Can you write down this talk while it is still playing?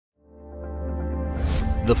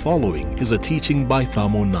The following is a teaching by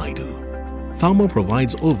Thamo Naidoo. Thamo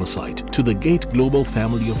provides oversight to the Gate Global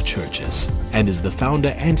family of churches and is the founder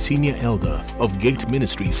and senior elder of Gate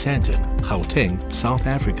Ministries Sandton, Gauteng, South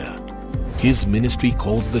Africa. His ministry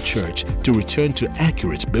calls the church to return to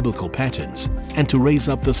accurate biblical patterns and to raise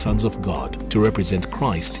up the sons of God to represent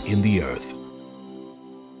Christ in the earth.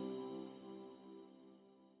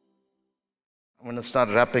 I'm going to start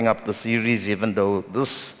wrapping up the series, even though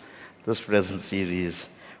this present series,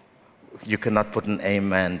 you cannot put an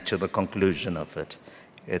amen to the conclusion of it.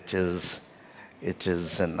 It is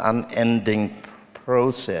an unending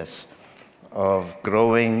process of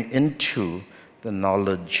growing into the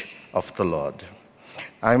knowledge of the Lord.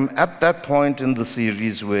 I'm at that point in the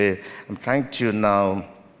series where I'm trying to now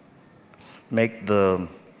make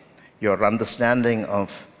your understanding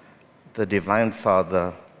of the Divine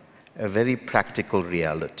Father a very practical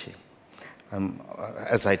reality.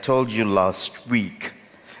 As I told you last week,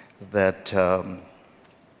 that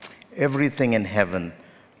everything in heaven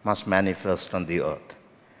must manifest on the earth.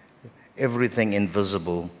 Everything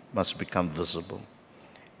invisible must become visible.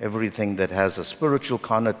 Everything that has a spiritual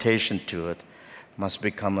connotation to it must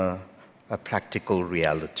become a practical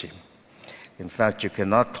reality. In fact, you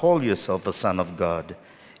cannot call yourself a son of God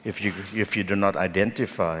if you do not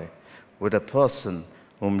identify with a person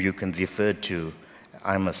whom you can refer to.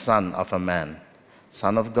 I'm a son of a man.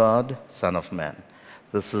 Son of God, son of man.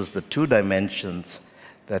 This is the two dimensions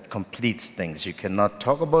that completes things. You cannot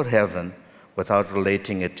talk about heaven without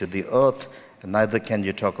relating it to the earth, and neither can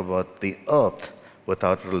you talk about the earth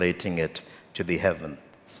without relating it to the heavens.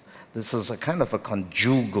 This is a kind of a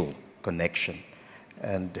conjugal connection.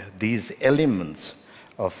 And these elements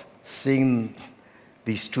of seeing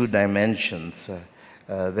these two dimensions,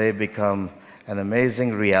 they become an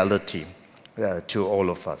amazing reality to all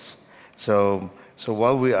of us. So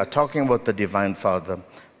while we are talking about the Divine Father,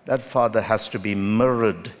 that Father has to be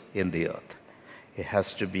mirrored in the earth. It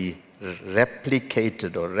has to be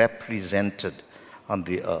replicated or represented on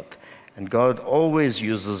the earth. And God always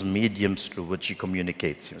uses mediums through which He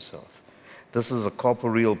communicates Himself. This is a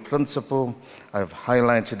corporeal principle. I've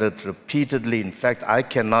highlighted it repeatedly. In fact, I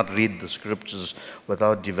cannot read the scriptures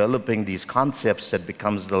without developing these concepts that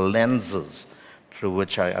becomes the lenses through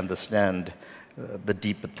which I understand the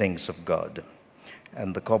deeper things of God.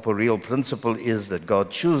 And the corporeal principle is that God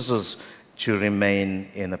chooses to remain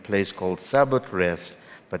in a place called Sabbath rest,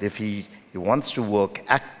 but if He wants to work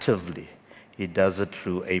actively, He does it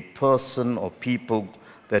through a person or people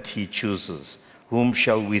that He chooses. Whom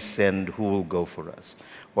shall we send? Who will go for us?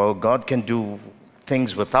 While God can do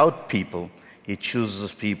things without people, He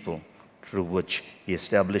chooses people through which He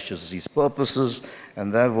establishes these purposes.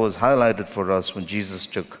 And that was highlighted for us when Jesus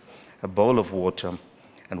took a bowl of water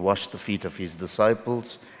and washed the feet of His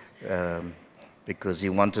disciples, because He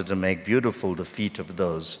wanted to make beautiful the feet of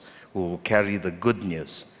those who will carry the good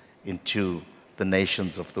news into the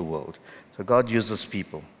nations of the world. So God uses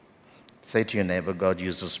people. Say to your neighbor, God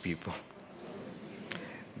uses people.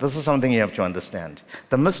 This is something you have to understand.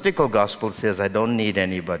 The mystical gospel says, I don't need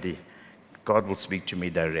anybody. God will speak to me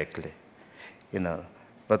directly.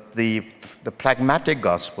 But the pragmatic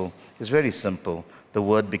gospel is very simple. The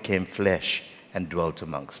Word became flesh and dwelt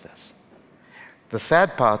amongst us. The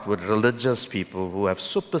sad part with religious people who have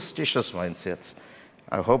superstitious mindsets,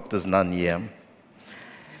 I hope there's none here,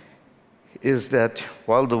 is that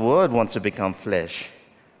while the Word wants to become flesh,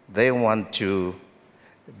 they want to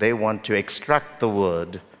extract the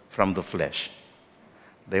Word from the flesh.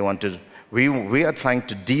 We are trying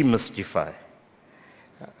to demystify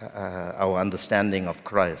our understanding of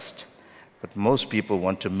Christ, but most people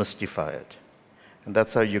want to mystify it. And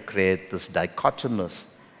that's how you create this dichotomous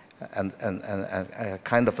and a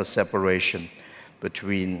kind of a separation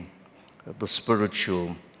between the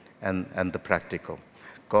spiritual and the practical.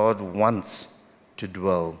 God wants to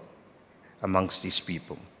dwell amongst His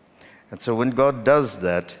people. And so when God does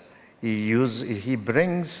that, He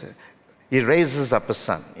raises up a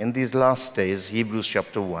son. In these last days, Hebrews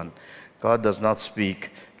chapter 1, God does not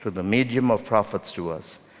speak through the medium of prophets to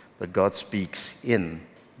us, but God speaks in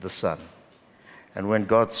the Son. And when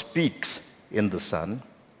God speaks in the Son,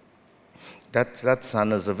 that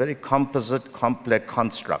Son is a very composite, complex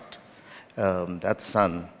construct. That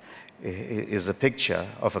Son is a picture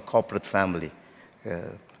of a corporate family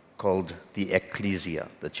called the Ecclesia,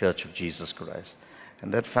 the Church of Jesus Christ.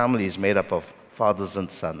 And that family is made up of fathers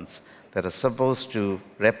and sons that are supposed to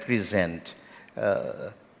represent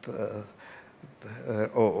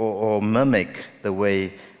or mimic the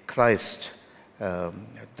way Christ,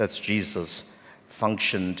 that's Jesus,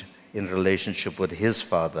 functioned in relationship with His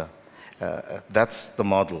Father. That's the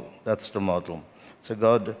model. That's the model So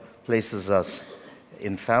God places us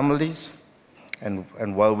in families,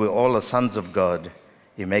 and while we all are sons of God,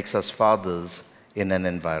 He makes us fathers in an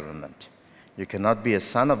environment. You cannot be a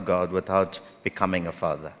son of God without becoming a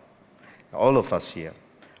father. All of us here.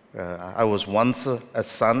 I was once a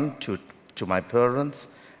son to my parents,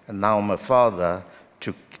 and now I'm a father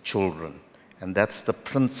to children. And that's the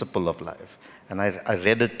principle of life. And I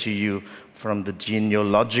read it to you from the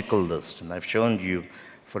genealogical list. And I've shown you,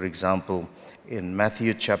 for example, in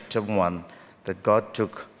Matthew chapter 1, that God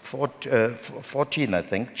took 14, I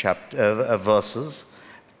think, verses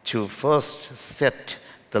to first set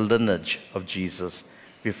the lineage of Jesus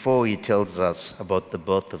before He tells us about the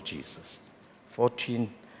birth of Jesus. 14,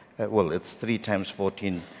 well, it's 3 times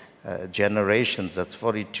 14 generations. That's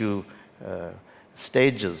 42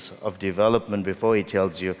 stages of development before He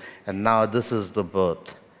tells you, and now this is the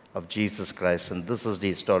birth of Jesus Christ, and this is the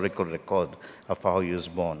historical record of how He was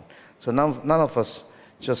born. So none of us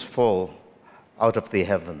just fall out of the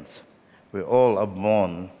heavens. We all are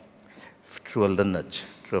born through a lineage,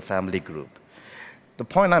 through a family group. The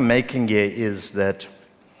point I'm making here is that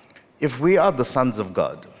if we are the sons of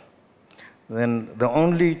God, then the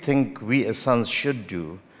only thing we as sons should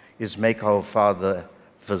do is make our Father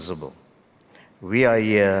visible. We are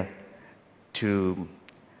here to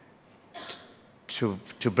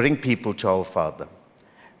bring people to our Father.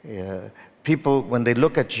 People, when they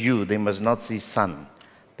look at you, they must not see son.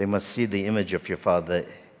 They must see the image of your Father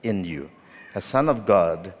in you. A son of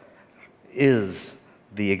God is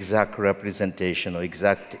the exact representation or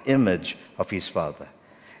exact image of his Father.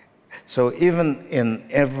 So even in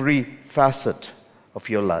every facet of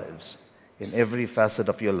your lives,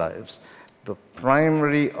 the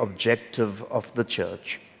primary objective of the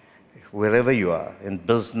church, wherever you are, in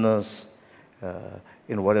business,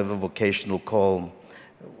 in whatever vocational call,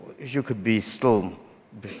 you could be still,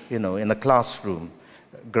 in a classroom,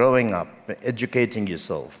 growing up, educating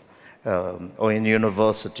yourself, or in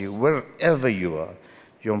university, wherever you are,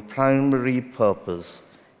 your primary purpose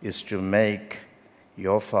is to make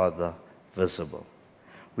your Father visible.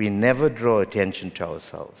 We never draw attention to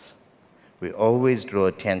ourselves. We always draw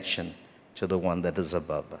attention to the one that is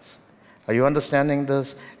above us. Are you understanding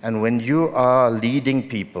this? And when you are leading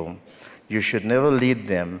people, you should never lead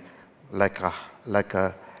them like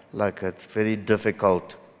a very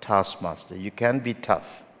difficult taskmaster. You can be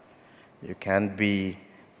tough. You can be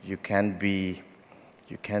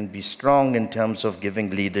strong in terms of giving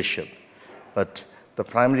leadership, but the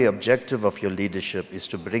primary objective of your leadership is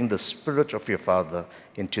to bring the spirit of your Father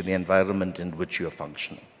into the environment in which you are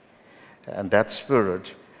functioning. And that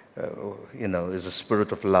spirit, is a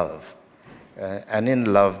spirit of love. And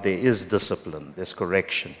in love, there is discipline, there's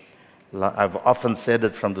correction. I've often said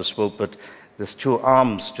it from this pulpit, there's 2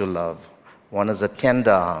 arms to love. One is a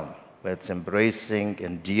tender arm, where it's embracing,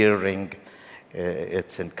 endearing,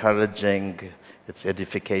 it's encouraging, it's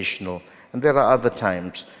edificational. And there are other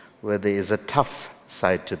times where there is a tough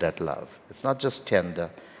side to that love. It's not just tender,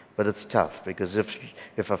 but it's tough, because if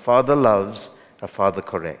a father loves, a father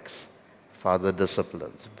corrects, a father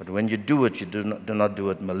disciplines. But when you do it, you do not do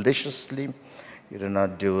it maliciously, you do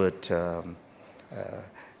not do it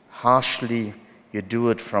harshly, you do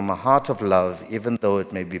it from a heart of love, even though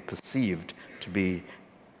it may be perceived to be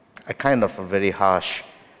a kind of a very harsh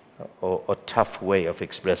or tough way of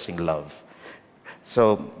expressing love.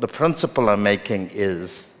 So the principle I'm making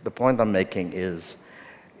is, the point I'm making is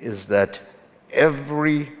that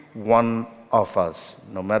every one of us,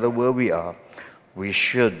 no matter where we are, we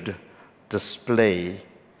should display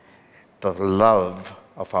the love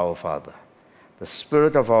of our Father. The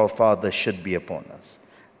Spirit of our Father should be upon us.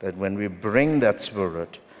 That when we bring that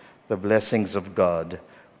Spirit, the blessings of God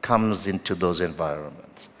comes into those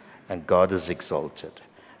environments, and God is exalted.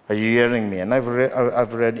 Are you hearing me? And I've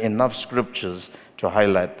read enough scriptures to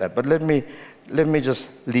highlight that. But let me just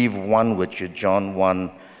leave one with you, John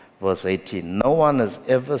 1, verse 18. No one has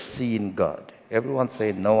ever seen God. Everyone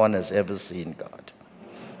say, no one has ever seen God.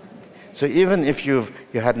 So even if you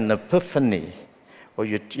had an epiphany, or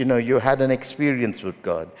you had an experience with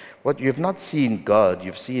God, you've not seen God,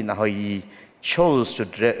 you've seen how He chose to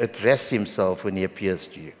address Himself when He appears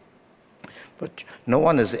to you. But no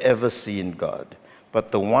one has ever seen God. But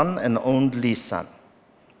the one and only Son,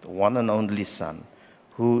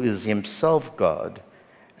 who is Himself God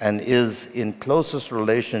and is in closest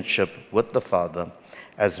relationship with the Father,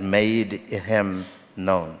 has made Him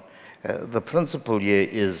known. The principle here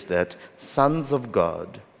is that sons of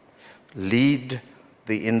God lead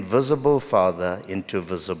the invisible Father into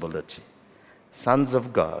visibility. Sons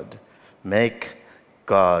of God make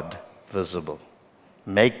God visible.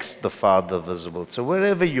 makes the Father visible. So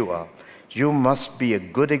wherever you are, you must be a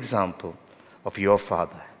good example of your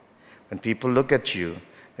Father. When people look at you,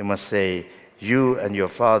 they must say, you and your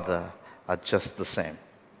Father are just the same.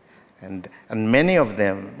 And many of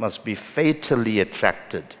them must be fatally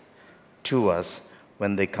attracted to us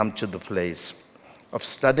when they come to the place of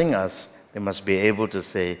studying us. They must be able to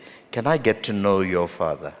say, can I get to know your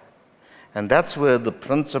Father? And that's where the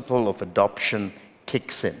principle of adoption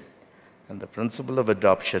kicks in. And the principle of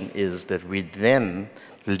adoption is that we then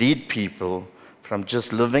lead people from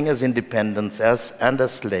just living as independents and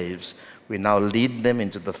as slaves. We now lead them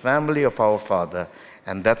into the family of our Father,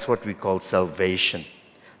 and that's what we call salvation.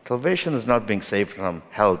 Salvation is not being saved from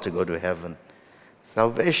hell to go to heaven.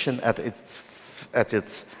 Salvation at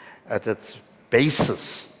its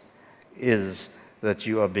basis is that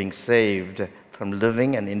you are being saved from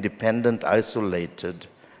living an independent, isolated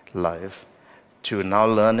life to now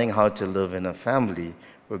learning how to live in a family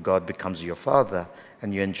where God becomes your Father,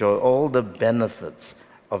 and you enjoy all the benefits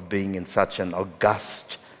of being in such an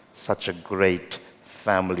august, such a great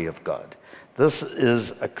family of God. This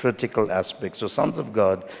is a critical aspect. So sons of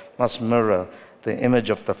God must mirror the image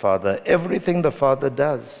of the Father. Everything the Father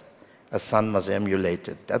does, a son must emulate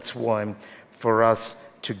it. That's why for us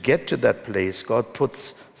to get to that place, God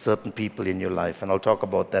puts certain people in your life, and I'll talk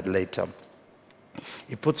about that later.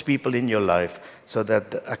 He puts people in your life so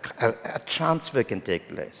that a transfer can take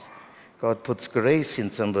place. God puts grace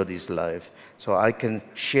in somebody's life so I can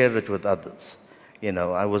share it with others. You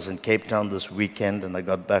know, I was in Cape Town this weekend, and I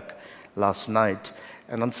got back last night.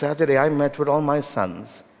 And on Saturday, I met with all my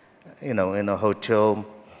sons, you know, in a hotel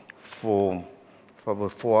for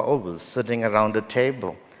about 4 hours, sitting around a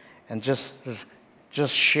table and just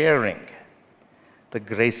sharing the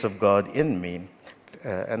grace of God in me.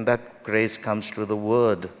 And that grace comes through the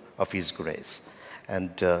word of His grace.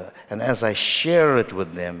 And as I share it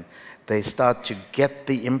with them, they start to get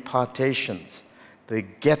the impartations. They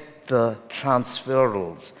get the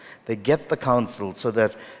transferals. They get the counsel, so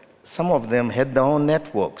that some of them had their own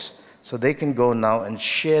networks. So they can go now and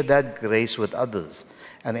share that grace with others.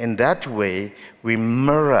 And in that way, we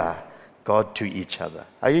mirror God to each other.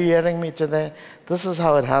 Are you hearing me today? This is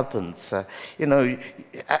how it happens. You know,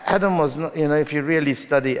 Adam was not, you know, if you really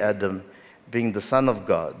study Adam being the son of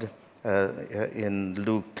God in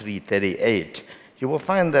Luke 3:38, you will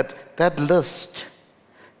find that that list,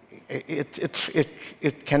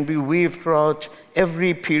 it can be weaved throughout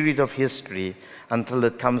every period of history until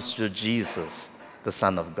it comes to Jesus, the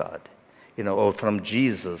Son of God. You know, or from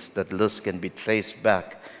Jesus, that list can be traced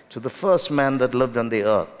back to the first man that lived on the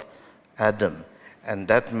earth, Adam, and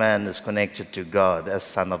that man is connected to God as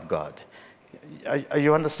Son of God. Are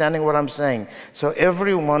you understanding what I'm saying? So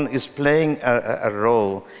everyone is playing a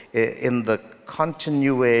role in the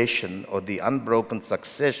continuation or the unbroken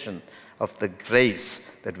succession of the grace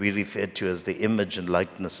that we refer to as the image and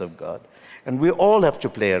likeness of God. And we all have to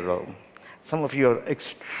play a role. Some of you are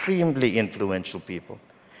extremely influential people.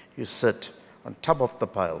 You sit on top of the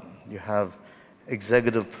pile. You have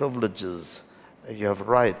executive privileges. You have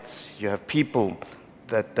rights. You have people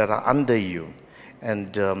that are under you.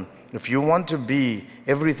 And if you want to be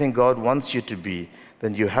everything God wants you to be,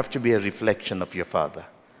 then you have to be a reflection of your Father.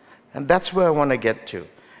 And that's where I want to get to.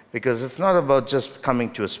 Because it's not about just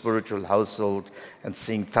coming to a spiritual household and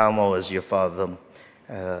seeing Thamo as your father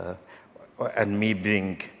and me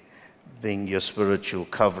being your spiritual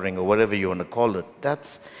covering or whatever you want to call it.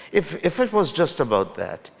 That's, if it was just about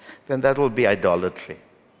that, then that will be idolatry.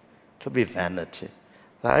 It will be vanity.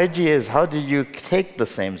 The idea is, how do you take the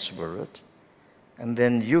same spirit and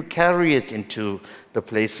then you carry it into the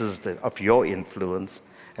places of your influence,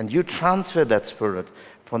 and you transfer that spirit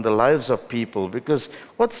from the lives of people? Because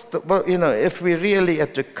if we really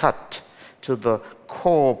had to cut to the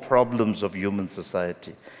core problems of human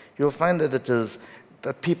society, you'll find that it is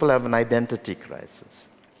that people have an identity crisis.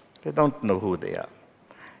 They don't know who they are.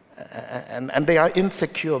 And they are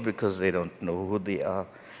insecure because they don't know who they are.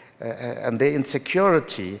 And their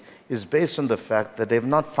insecurity is based on the fact that they've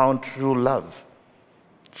not found true love.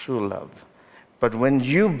 True love. But when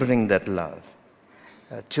you bring that love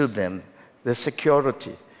to them, their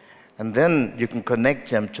security, and then you can connect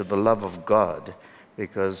them to the love of God,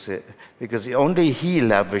 because only He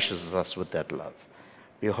lavishes us with that love.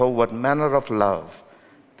 Behold, what manner of love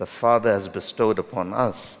the Father has bestowed upon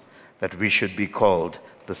us, that we should be called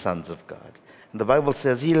the sons of God. And the Bible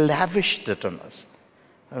says He lavished it on us.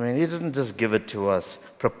 I mean, He didn't just give it to us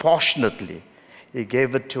proportionately. He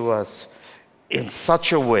gave it to us in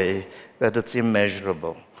such a way that it's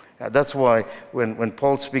immeasurable. That's why when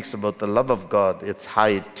Paul speaks about the love of God, its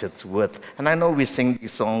height, its width. And I know we sing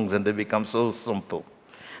these songs and they become so simple.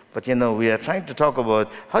 But we are trying to talk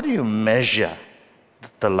about how do you measure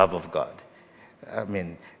the love of God? I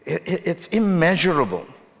mean, it's immeasurable.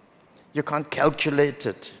 You can't calculate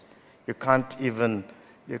it. You can't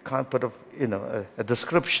put a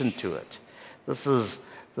description to it. This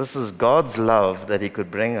is God's love that He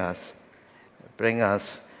could bring us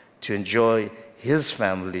to enjoy His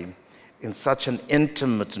family in such an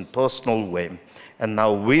intimate and personal way. And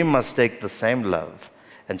now we must take the same love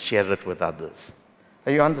and share it with others.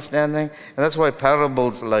 Are you understanding? And that's why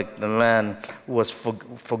parables like the man who was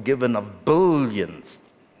forgiven of billions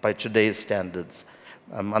by today's standards,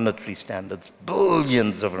 monetary standards,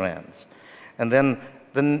 billions of rands. And when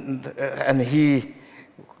he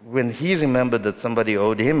remembered that somebody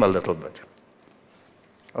owed him a little bit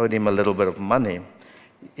of money,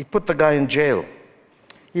 he put the guy in jail.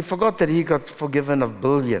 He forgot that he got forgiven of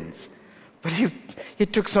billions. But he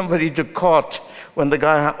took somebody to court when the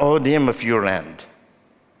guy owed him a few rand.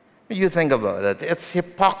 You think about it. It's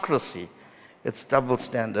hypocrisy. It's double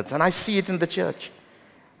standards. And I see it in the church.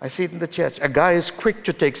 A guy is quick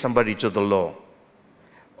to take somebody to the law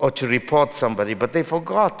or to report somebody, but they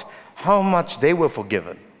forgot how much they were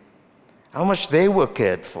forgiven, how much they were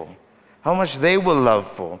cared for, how much they were loved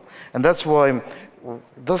for. And that's why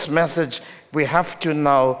this message, we have to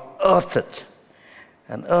now earth it.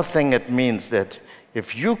 And earthing it means that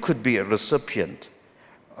if you could be a recipient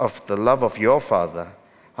of the love of your Father,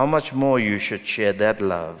 how much more you should share that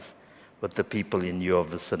love with the people in your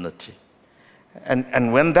vicinity.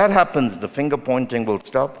 And when that happens, the finger pointing will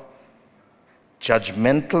stop,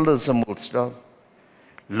 judgmentalism will stop,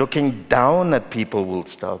 looking down at people will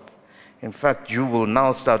stop. In fact, you will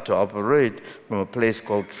now start to operate from a place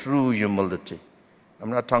called true humility. I'm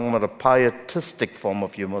not talking about a pietistic form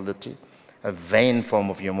of humility, a vain form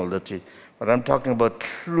of humility, but I'm talking about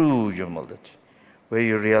true humility, where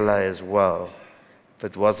you realize, wow, if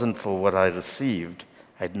it wasn't for what I received,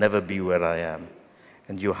 I'd never be where I am.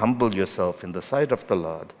 And you humble yourself in the sight of the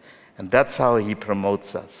Lord, and that's how He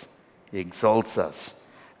promotes us. He exalts us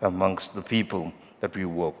amongst the people that we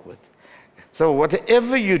walk with. So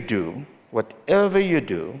whatever you do,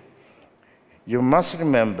 you must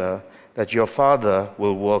remember that your Father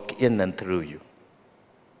will walk in and through you.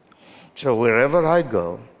 So wherever I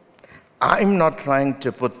go, I'm not trying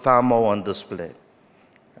to put Thamo on display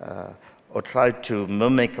or try to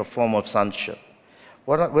mimic a form of sonship.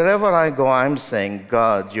 Wherever I go, I'm saying,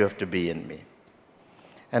 God, you have to be in me.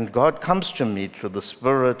 And God comes to me through the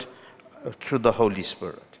Spirit, through the Holy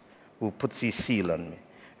Spirit, who puts His seal on me.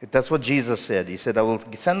 That's what Jesus said. He said, I will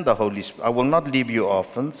send the Holy Spirit. I will not leave you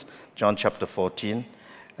orphans, John chapter 14.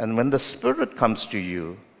 And when the Spirit comes to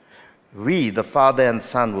you, we, the Father and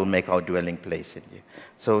Son, will make our dwelling place in you.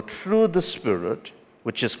 So through the Spirit,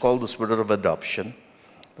 which is called the Spirit of adoption,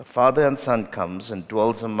 the Father and Son comes and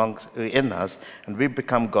dwells in us, and we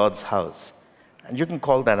become God's house. And you can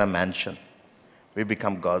call that a mansion. We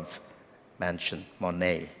become God's mansion,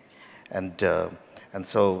 Monet. And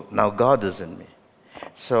so now God is in me.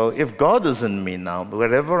 So if God is in me now,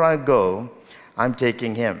 wherever I go, I'm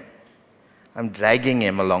taking Him. I'm dragging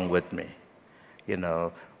Him along with me.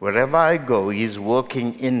 Wherever I go, He's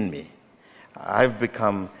working in me. I've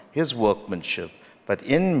become His workmanship, but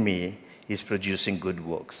in me, He's producing good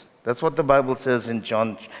works. That's what the Bible says in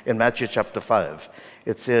Matthew chapter 5.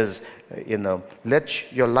 It says,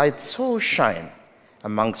 let your light so shine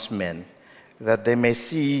amongst men that they may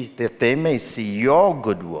see your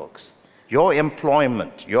good works, your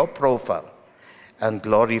employment, your profile, and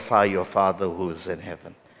glorify your Father who is in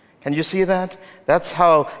heaven. Can you see that? That's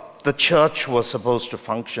how the church was supposed to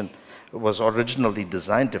function, was originally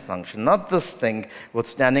designed to function. Not this thing with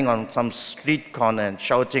standing on some street corner and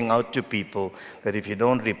shouting out to people that if you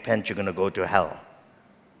don't repent, you're going to go to hell.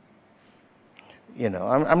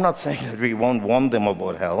 I'm not saying that we won't warn them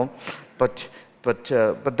about hell, but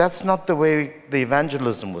that's not the way the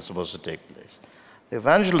evangelism was supposed to take place. The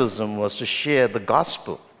evangelism was to share the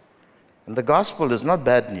gospel. And the gospel is not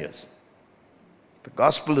bad news. The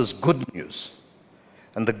gospel is good news.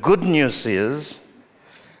 And the good news is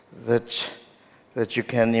that you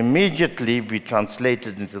can immediately be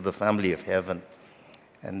translated into the family of heaven.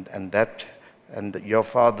 And your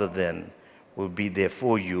Father then will be there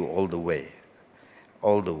for you all the way.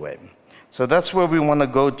 All the way. So that's where we want to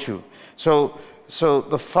go to. So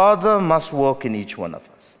the Father must work in each one of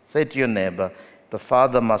us. Say to your neighbor, the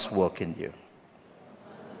Father must work in you.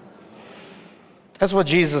 That's what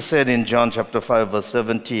Jesus said in John chapter 5, verse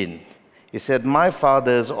 17. He said, my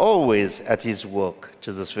Father is always at His work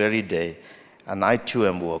to this very day, and I too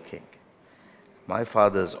am working. My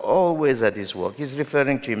father is always at his work. He's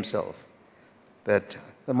referring to himself, that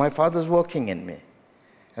my father's working in me,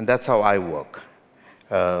 and that's how I work.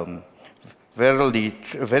 Verily,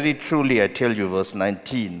 very truly, I tell you, verse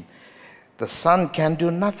 19, the Son can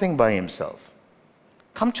do nothing by himself.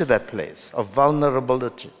 Come to that place of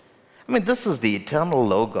vulnerability. I mean, this is the eternal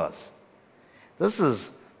Logos. This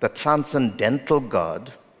is the transcendental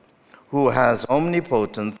God who has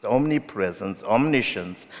omnipotence, omnipresence,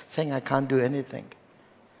 omniscience, saying, I can't do anything.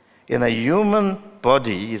 In a human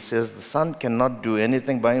body, he says, the Son cannot do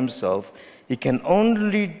anything by himself. He can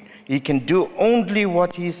do only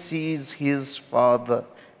what he sees his Father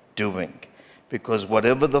doing. Because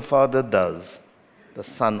whatever the Father does, the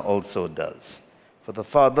Son also does. For the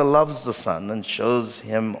Father loves the Son and shows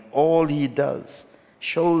him all he does.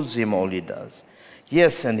 Shows him all he does.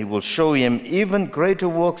 Yes, and he will show him even greater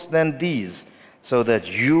works than these, so that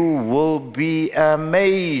you will be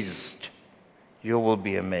amazed. You will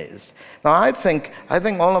be amazed. Now, I think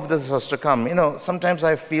all of this has to come. You know, sometimes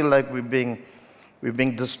I feel like we're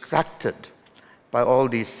being distracted by all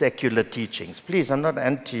these secular teachings. Please, I'm not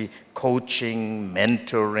anti-coaching,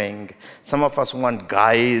 mentoring. Some of us want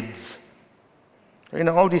guides. You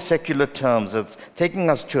know, all these secular terms, it's taking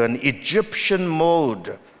us to an Egyptian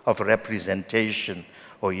mode of representation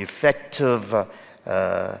or effective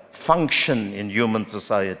function in human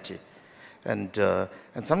society. And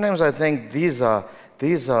sometimes I think these are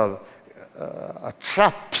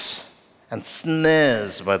traps and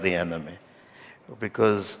snares by the enemy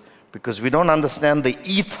because we don't understand the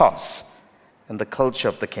ethos and the culture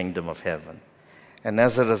of the kingdom of heaven. And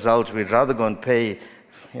as a result, we'd rather go and pay,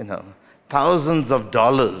 you know, thousands of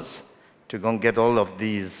dollars to go and get all of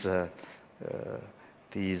these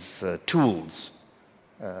tools,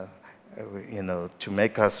 you know, to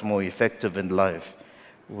make us more effective in life.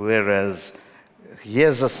 Whereas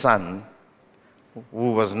here's a son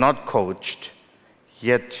who was not coached,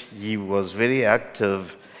 yet he was very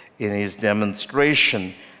active in his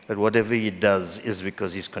demonstration that whatever he does is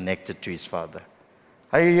because he's connected to his Father.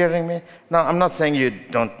 Are you hearing me? Now, I'm not saying you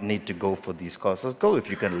don't need to go for these courses. Go if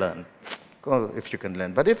you can learn. Go if you can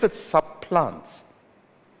learn. But if it supplants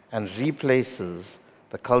and replaces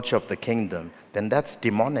the culture of the kingdom, then that's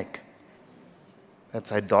demonic.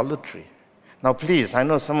 That's idolatry. Now, please, I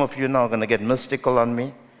know some of you now are going to get mystical on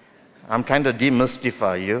me. I'm trying to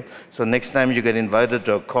demystify you. So next time you get invited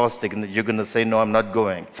to a course, you're going to say, no, I'm not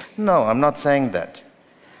going. No, I'm not saying that.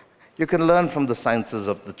 You can learn from the sciences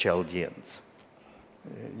of the Chaldeans.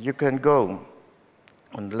 You can go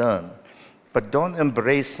and learn. But don't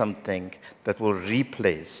embrace something that will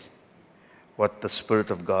replace what the Spirit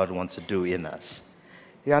of God wants to do in us.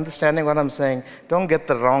 You understanding what I'm saying? Don't get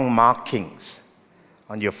the wrong markings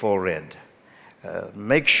on your forehead.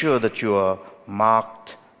 Make sure that you are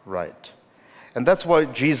marked right. And that's why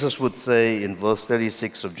Jesus would say in verse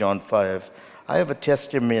 36 of John 5, I have a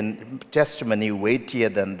testimony weightier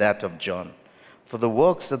than that of John. For the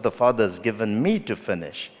works that the Father has given me to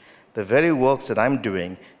finish, the very works that I'm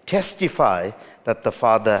doing, testify that the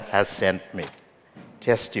Father has sent me.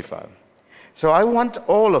 Testify. So I want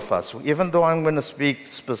all of us, even though I'm going to speak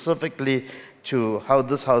specifically to how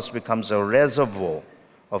this house becomes a reservoir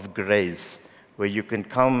of grace, where you can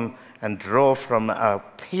come and draw from a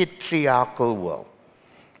patriarchal well,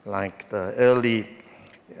 like the early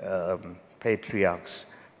patriarchs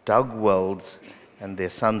dug wells, and their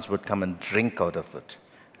sons would come and drink out of it,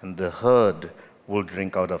 and the herd will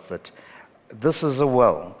drink out of it. This is a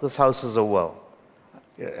well. This house is a well.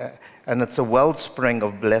 And it's a wellspring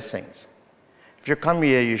of blessings. If you come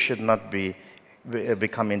here, you should not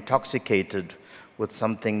become intoxicated with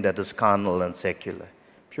something that is carnal and secular.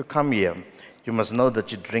 If you come here, you must know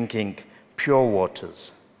that you're drinking pure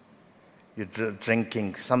waters. You're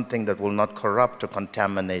drinking something that will not corrupt or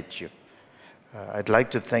contaminate you. I'd like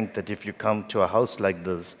to think that if you come to a house like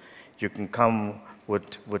this, you can come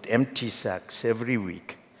with empty sacks every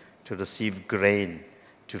week to receive grain,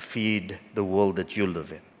 to feed the world that you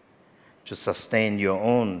live in, to sustain your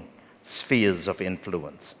own spheres of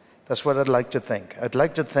influence. That's what I'd like to think. I'd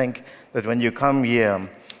like to think that when you come here,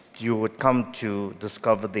 you would come to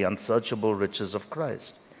discover the unsearchable riches of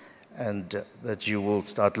Christ, and that you will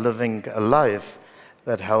start living a life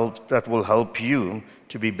that will help you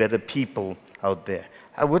to be better people out there.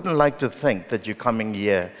 I wouldn't like to think that you're coming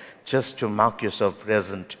here just to mark yourself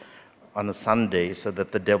present on a Sunday so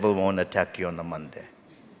that the devil won't attack you on a Monday,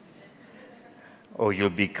 or you'll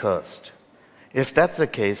be cursed. If that's the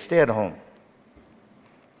case, stay at home.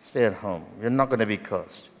 Stay at home. You're not going to be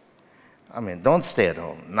cursed. I mean, don't stay at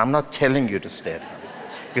home. And I'm not telling you to stay at home,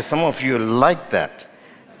 because some of you like that.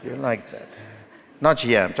 You like that. Not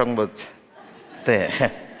here, I'm talking about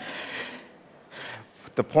there.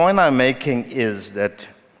 The point I'm making is that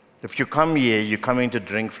if you come here, you're coming to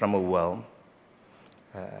drink from a well.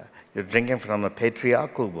 You're drinking from a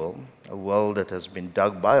patriarchal well, a well that has been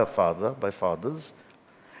dug by a father, by fathers.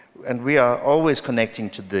 And we are always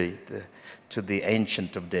connecting to the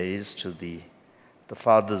Ancient of Days, to the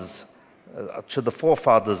fathers, to the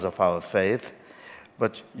forefathers of our faith.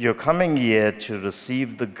 But you're coming here to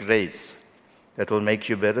receive the grace that will make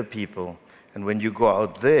you better people. And when you go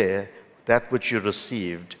out there, that which you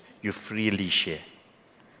received, you freely share.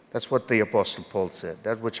 That's what the Apostle Paul said.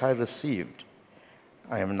 That which I received,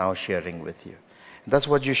 I am now sharing with you. And that's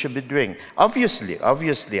what you should be doing. Obviously,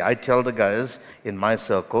 I tell the guys in my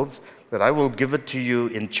circles that I will give it to you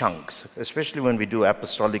in chunks, especially when we do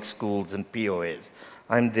apostolic schools and POAs.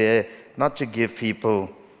 I'm there not to give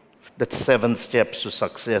people the 7 steps to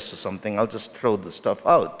success or something. I'll just throw the stuff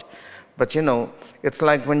out. But, you know, it's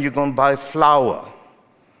like when you go and buy flour.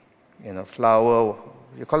 You know, flour,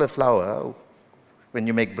 you call it flour when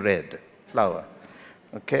you make bread, flour,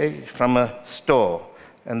 okay, from a store.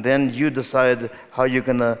 And then you decide how you're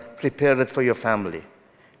going to prepare it for your family.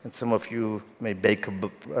 And some of you may bake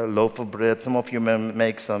a loaf of bread. Some of you may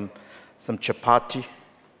make some chapati.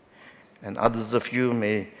 And others of you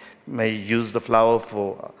may use the flour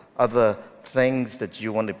for other things that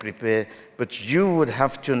you want to prepare. But you would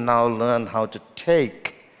have to now learn how to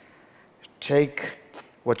take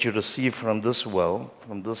what you receive from this well,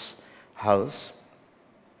 from this house,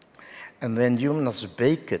 and then you must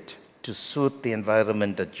bake it to suit the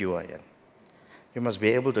environment that you are in. You must be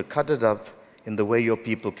able to cut it up in the way your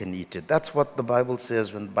people can eat it. That's what the Bible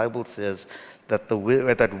says when the Bible says that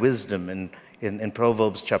that wisdom in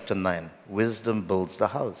Proverbs chapter 9, wisdom builds the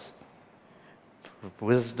house.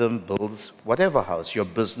 Wisdom builds whatever house, your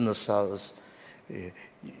business house,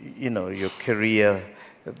 you know, your career,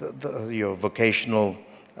 your vocational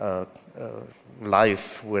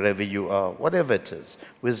life, wherever you are, whatever it is,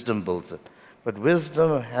 wisdom builds it. But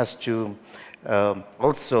wisdom has to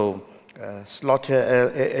also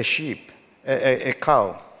slaughter a sheep, a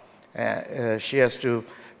cow.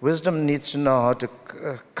 Wisdom needs to know how to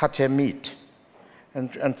cut her meat.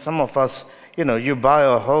 And some of us, you know, you buy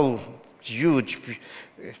a whole huge,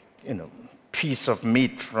 you know, piece of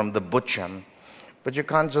meat from the butcher, but you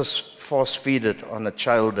can't just force feed it on a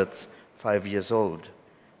child that's 5 years old.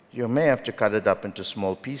 You may have to cut it up into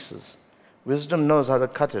small pieces. Wisdom knows how to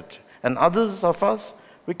cut it. And others of us,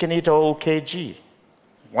 we can eat a whole kg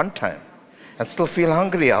one time and still feel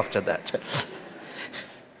hungry after that.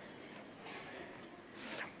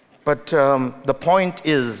 But the point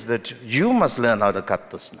is that you must learn how to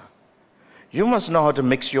cut this now. You must know how to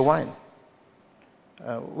mix your wine,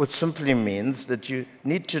 which simply means that you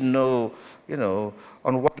need to know, you know,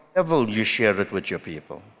 on what level you share it with your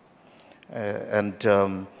people.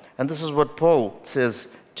 And this is what Paul says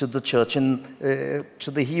to the church to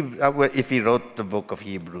the Hebrew, if he wrote the book of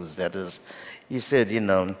Hebrews, that is. He said, you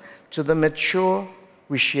know, to the mature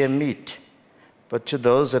we share meat, but to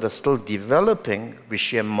those that are still developing we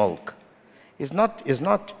share milk. He's not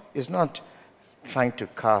trying to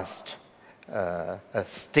cast a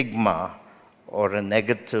stigma or a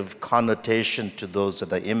negative connotation to those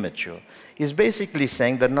that are immature. He's basically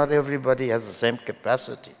saying that not everybody has the same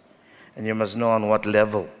capacity, and you must know on what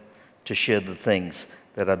level to share the things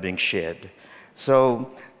that are being shared.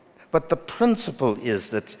 So, but the principle is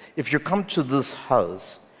that if you come to this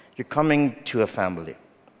house, you're coming to a family.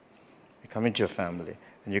 You're coming to a family.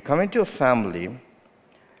 And you're coming to a family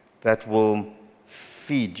that will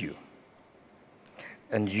feed you.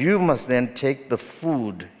 And you must then take the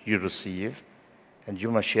food you receive and you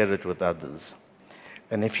must share it with others.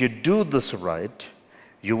 And if you do this right,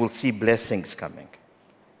 you will see blessings coming.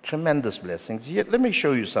 Tremendous blessings. Yet, let me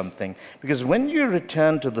show you something. Because when you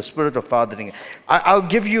return to the spirit of fathering, I'll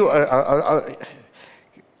give you I'm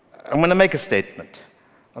going to make a statement.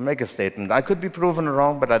 I'll make a statement. I could be proven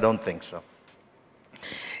wrong, but I don't think so.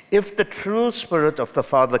 If the true spirit of the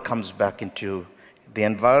Father comes back into the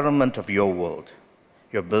environment of your world,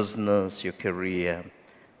 your business, your career,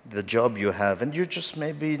 the job you have, and you're just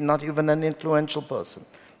maybe not even an influential person,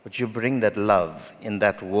 but you bring that love in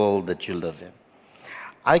that world that you live in,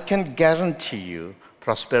 I can guarantee you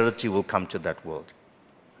prosperity will come to that world.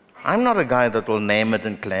 I'm not a guy that will name it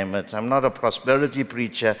and claim it. I'm not a prosperity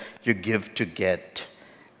preacher. You give to get.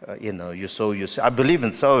 You know, you sow, you sow. I believe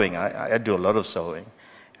in sowing. I do a lot of sowing.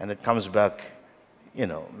 And it comes back, you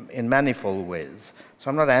know, in manifold ways.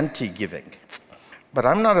 So I'm not anti-giving. But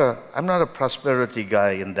I'm not a prosperity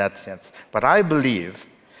guy in that sense. But I believe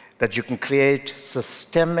that you can create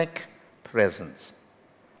systemic presence.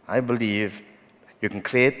 I believe You can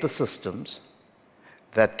create the systems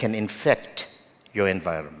that can infect your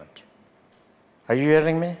environment. Are you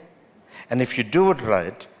hearing me? And if you do it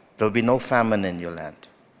right, there'll be no famine in your land.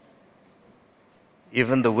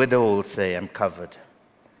 Even the widow will say, I'm covered.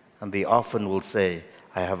 And the orphan will say,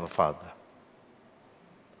 I have a father.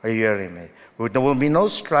 Are you hearing me? There will be no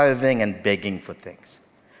striving and begging for things.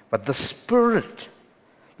 But the Spirit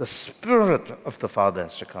of the Father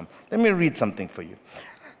has to come. Let me read something for you.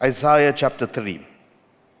 Isaiah chapter 3.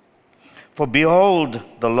 For behold,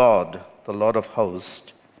 the Lord of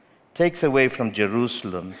hosts, takes away from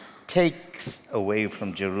Jerusalem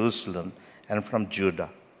and from Judah.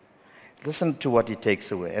 Listen to what he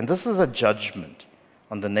takes away. And this is a judgment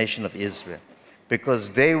on the nation of Israel,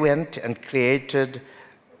 because they went and created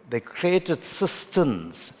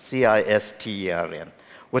cisterns, C-I-S-T-E-R-N,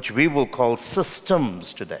 which we will call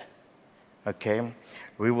systems today. Okay?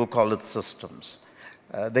 We will call it systems.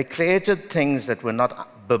 They created things that were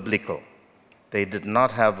not biblical. They did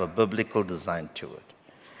not have a biblical design to it.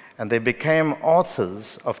 And they became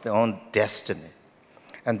authors of their own destiny.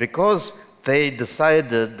 And because they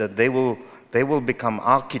decided that they will become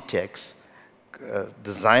architects,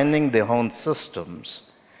 designing their own systems,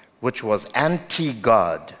 which was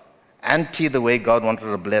anti-God, anti the way God wanted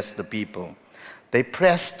to bless the people, they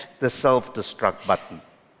pressed the self-destruct button.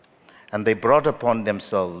 And they brought upon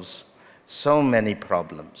themselves so many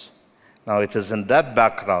problems. Now, it is in that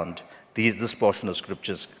background this portion of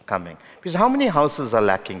Scripture is coming. Because how many houses are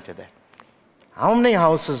lacking today? How many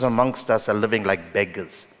houses amongst us are living like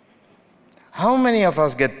beggars? How many of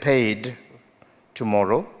us get paid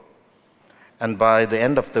tomorrow, and by the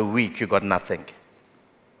end of the week, you got nothing?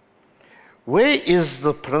 Where is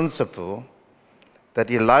the principle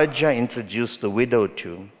that Elijah introduced the widow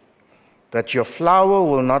to, that your flour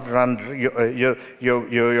will not run,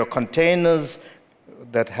 your containers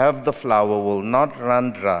that have the flour will not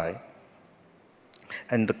run dry,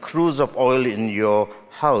 and the cruse of oil in your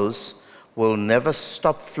house will never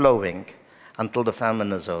stop flowing until the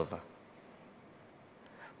famine is over?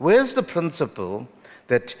 Where's the principle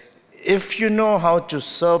that if you know how to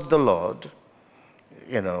serve the Lord,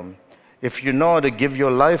 if you know how to give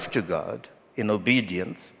your life to God in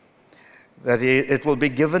obedience, that it will be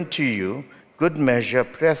given to you, good measure,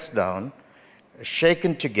 pressed down,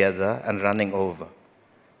 shaken together, and running over.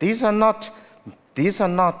 These are not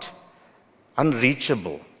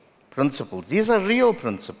unreachable principles. These are real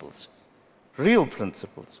principles. Real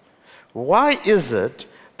principles. Why is it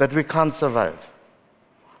that we can't survive?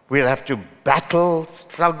 We have to battle,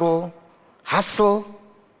 struggle, hustle.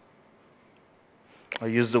 I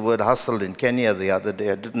used the word hustle in Kenya the other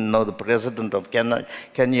day. I didn't know the president of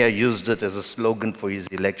Kenya used it as a slogan for his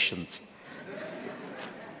elections.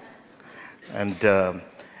 And,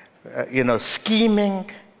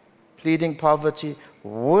 scheming, pleading poverty.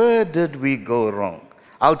 Where did we go wrong?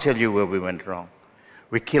 I'll tell you where we went wrong.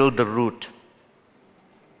 We killed the root.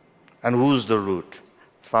 And who's the root?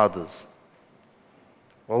 Fathers.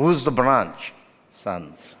 Well, who's the branch?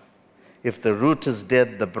 Sons. If the root is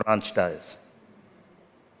dead, the branch dies.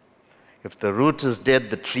 If the root is dead,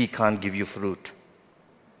 the tree can't give you fruit.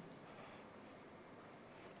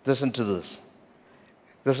 Listen to this.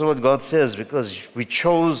 This is what God says, because we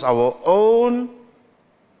chose our own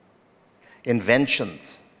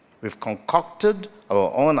inventions. We've concocted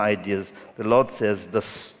our own ideas. The Lord says the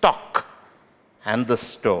stock and the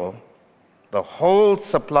store, the whole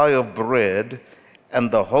supply of bread and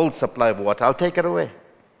the whole supply of water, I'll take it away.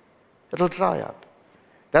 It'll dry up.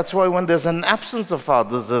 That's why when there's an absence of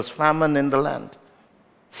fathers, there's famine in the land.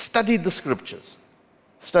 Study the Scriptures.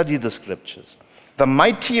 Study the Scriptures. The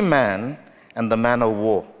mighty man and the man of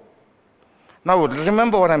war. Now,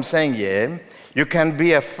 remember what I'm saying here. You can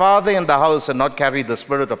be a father in the house and not carry the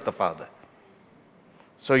spirit of the father.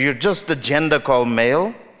 So you're just the gender called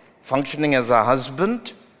male, functioning as a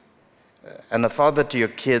husband and a father to your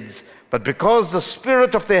kids, but because the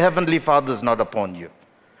spirit of the heavenly Father is not upon you.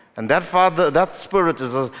 And that spirit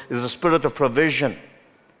is a spirit of provision,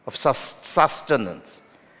 of sustenance.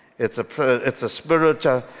 It's a spirit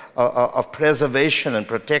of preservation and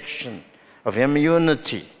protection, of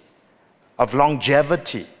immunity, of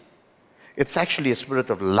longevity. It's actually a spirit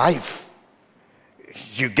of life.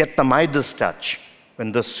 You get the Midas touch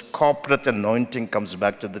when this corporate anointing comes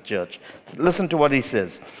back to the church. Listen to what he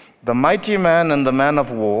says. The mighty man and the man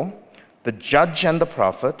of war, the judge and the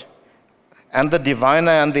prophet, and the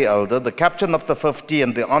diviner and the elder, the captain of the 50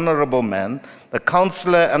 and the honorable man, the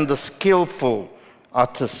counselor and the skillful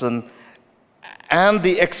artisan, and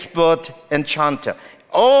the expert enchanter.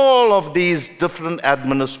 All of these different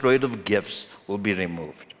administrative gifts will be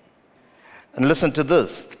removed. And listen to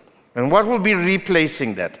this. And what will be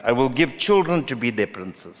replacing that? I will give children to be their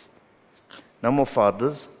princes. No more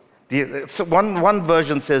fathers. One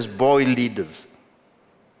version says boy leaders.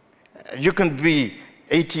 You can be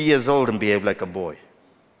 80 years old and behave like a boy.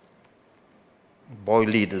 Boy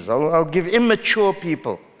leaders. I'll give immature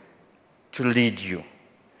people to lead you.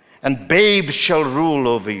 And babes shall rule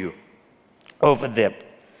over you, over them.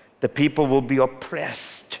 The people will be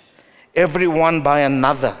oppressed, everyone by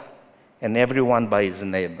another, and everyone by his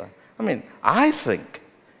neighbor. I mean, I think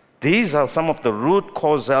these are some of the root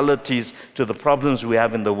causalities to the problems we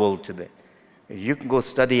have in the world today. You can go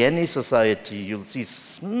study any society, you'll see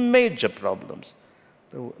major problems.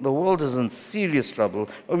 The world is in serious trouble.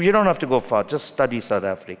 You don't have to go far, just study South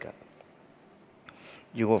Africa.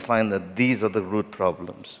 You will find that these are the root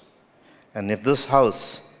problems. And if this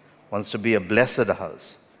house wants to be a blessed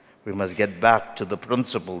house, we must get back to the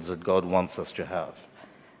principles that God wants us to have.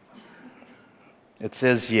 It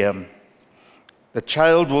says here, the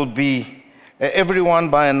child will be everyone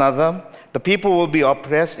by another. The people will be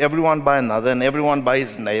oppressed, everyone by another, and everyone by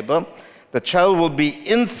his neighbor. The child will be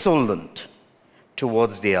insolent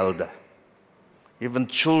towards the elder. Even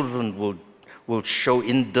children will show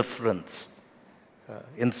indifference,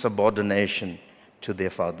 insubordination to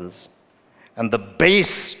their fathers. And the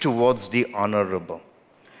base towards the honorable.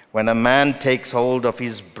 When a man takes hold of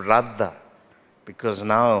his brother, because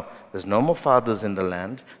now there's no more fathers in the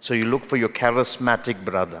land, so you look for your charismatic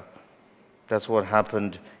brother. That's what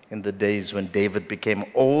happened in the days when David became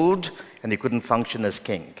old and he couldn't function as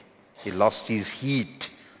king. He lost his heat.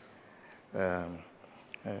 And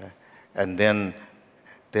then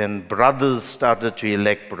brothers started to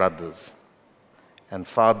elect brothers. And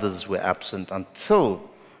fathers were absent until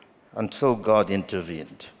God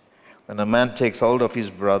intervened. When a man takes hold of his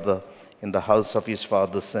brother in the house of his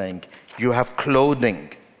father, saying, you have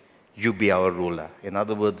clothing, you be our ruler. In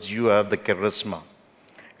other words, you have the charisma.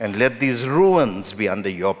 And let these ruins be under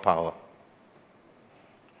your power.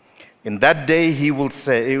 In that day he will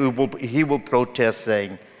protest,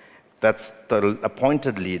 saying, that's the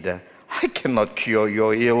appointed leader, I cannot cure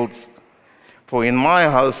your ills, for in my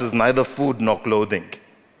house is neither food nor clothing.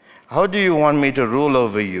 How do you want me to rule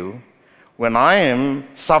over you when I am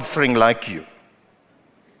suffering like you?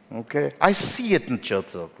 Okay? I see it in church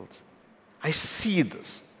circles. I see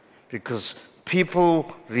this because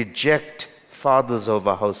people reject fathers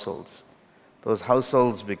over households. Those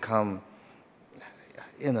households become,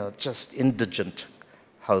 just indigent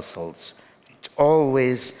households.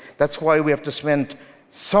 Always, that's why we have to spend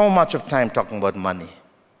so much of time talking about money.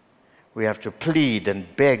 We have to plead and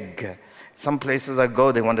beg. Some places I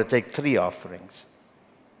go, they want to take 3 offerings.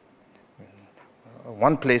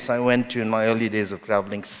 One place I went to in my early days of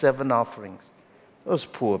traveling, 7 offerings. Those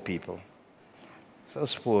poor people.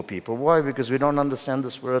 Those poor people. Why? Because we don't understand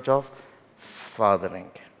the spirit of fathering,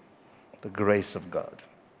 the grace of God.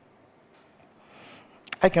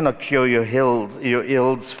 I cannot cure your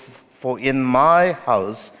ills, for in my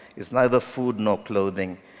house is neither food nor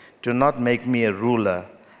clothing. Do not make me a ruler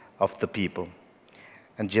of the people.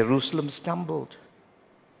 And Jerusalem stumbled,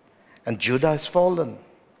 and Judah has fallen,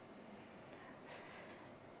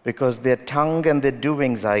 because their tongue and their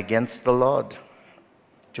doings are against the Lord,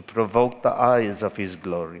 to provoke the eyes of his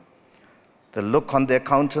glory. The look on their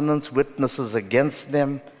countenance witnesses against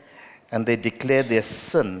them, and they declare their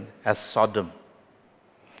sin as Sodom.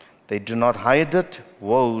 They do not hide it,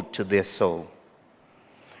 woe to their soul,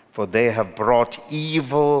 for they have brought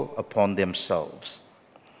evil upon themselves.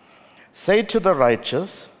 Say to the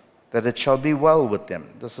righteous that it shall be well with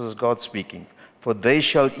them. This is God speaking. For they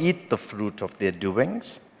shall eat the fruit of their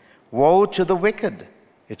doings. Woe to the wicked,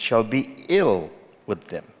 it shall be ill with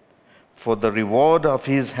them. For the reward of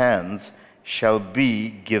his hands shall be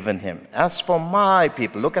given him. As for my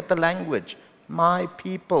people, look at the language, my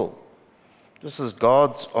people. This is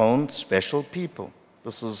God's own special people.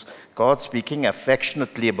 This is God speaking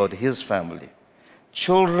affectionately about his family.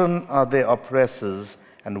 Children are their oppressors,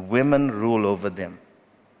 and women rule over them.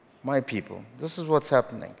 My people. This is what's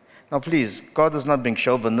happening. Now please, God is not being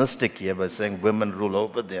chauvinistic here by saying women rule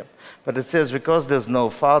over them. But it says because there's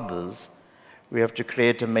no fathers, we have to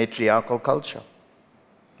create a matriarchal culture.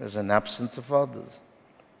 There's an absence of fathers.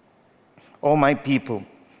 Oh, my people,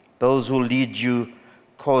 those who lead you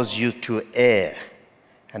cause you to err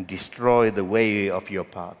and destroy the way of your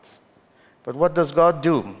paths. But what does God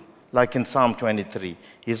do? Like in Psalm 23,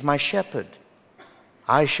 he's my shepherd.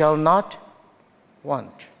 I shall not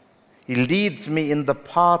want. He leads me in the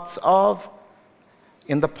paths,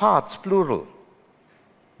 plural.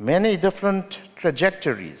 Many different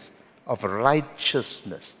trajectories of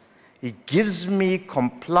righteousness. He gives me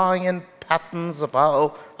compliant patterns of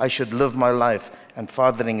how I should live my life, and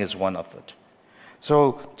fathering is one of it.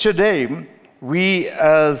 So today, we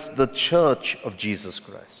as the Church of Jesus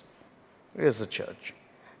Christ, we as the church,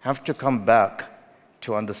 have to come back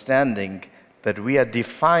to understanding that we are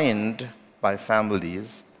defined by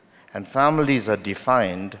families, and families are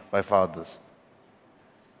defined by fathers.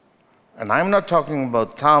 And I'm not talking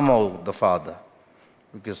about Thamo, the father,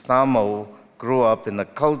 because Thamo grew up in a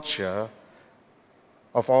culture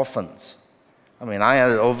of orphans. I mean, I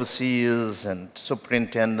had overseers and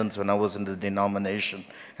superintendents when I was in the denomination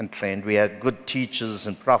and trained. We had good teachers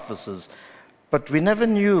and professors, but we never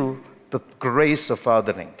knew the grace of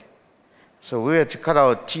fathering. So we had to cut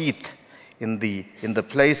our teeth in the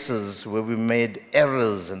places where we made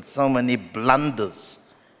errors and so many blunders.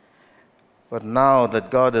 But now that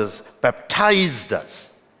God has baptized us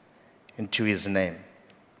into His name.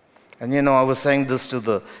 And you know, I was saying this to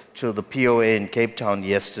the POA in Cape Town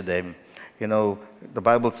yesterday. You know, the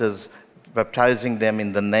Bible says, baptizing them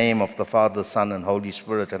in the name of the Father, Son, and Holy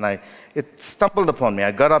Spirit. And it stumbled upon me.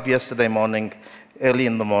 I got up yesterday morning, early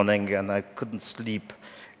in the morning, and I couldn't sleep.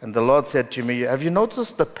 And the Lord said to me, have you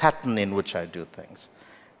noticed the pattern in which I do things?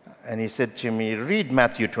 And He said to me, read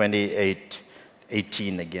Matthew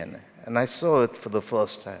 28:18 again. And I saw it for the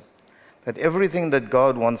first time, that everything that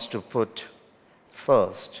God wants to put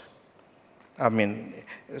first, I mean,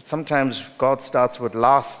 sometimes God starts with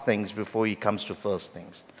last things before He comes to first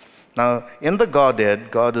things. Now, in the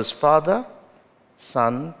Godhead, God is Father,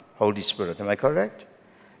 Son, Holy Spirit. Am I correct?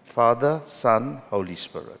 Father, Son, Holy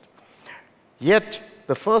Spirit. Yet,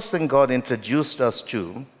 the first thing God introduced us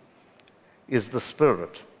to is the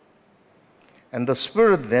Spirit. And the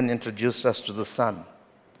Spirit then introduced us to the Son.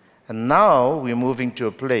 And now we're moving to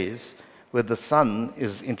a place where the Son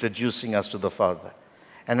is introducing us to the Father.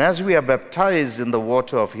 And as we are baptized in the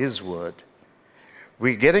water of His Word,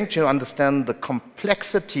 we're getting to understand the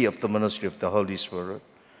complexity of the ministry of the Holy Spirit.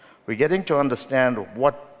 We're getting to understand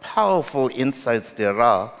what powerful insights there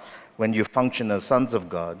are when you function as sons of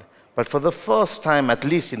God. But for the first time, at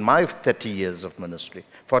least in my 30 years of ministry,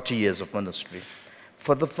 40 years of ministry,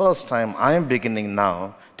 for the first time, I am beginning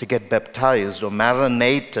now to get baptized or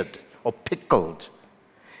marinated or pickled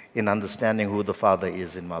in understanding who the Father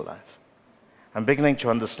is in my life. I'm beginning to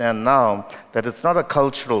understand now that it's not a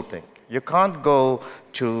cultural thing. You can't go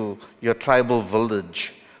to your tribal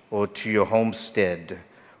village or to your homestead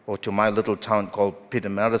or to my little town called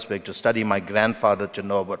Pietermaritzburg to study my grandfather to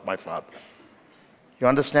know about my father. You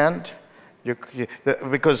understand?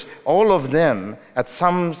 Because all of them, at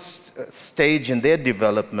some stage in their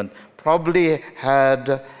development, probably had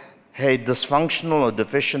a dysfunctional or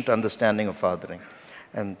deficient understanding of fathering.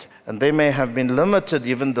 And they may have been limited,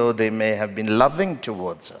 even though they may have been loving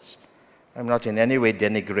towards us. I'm not in any way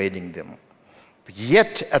denigrating them. But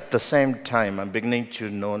yet, at the same time, I'm beginning to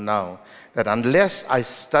know now that unless I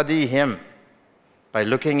study Him by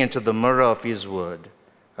looking into the mirror of His Word,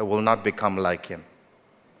 I will not become like Him.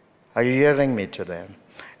 Are you hearing me today?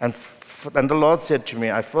 And the Lord said to me,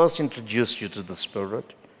 I first introduced you to the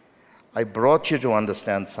Spirit. I brought you to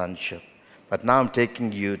understand sonship. But now I'm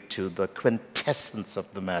taking you to the quintessence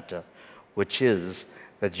of the matter, which is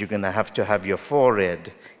that you're going to have your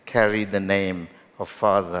forehead carry the name of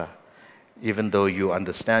Father, even though you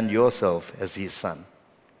understand yourself as His Son.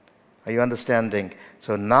 Are you understanding?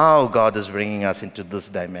 So now God is bringing us into this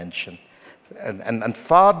dimension. And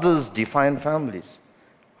fathers define families.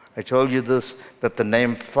 I told you this, that the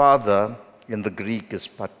name Father in the Greek is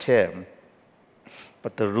pater.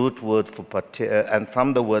 But the root word for pater, and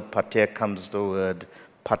from the word pater comes the word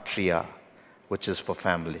patria, which is for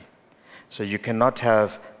family. So you cannot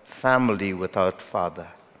have family without father.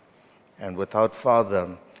 And without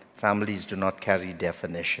father, families do not carry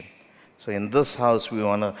definition. So in this house, we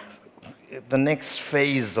want to, the next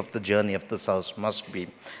phase of the journey of this house must be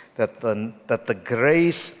that the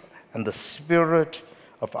grace and the Spirit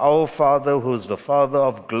of our Father, who is the Father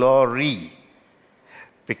of glory,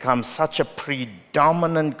 becomes such a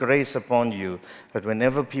predominant grace upon you that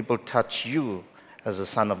whenever people touch you as a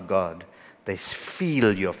son of God, they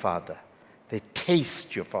feel your Father, they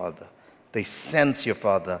taste your Father, they sense your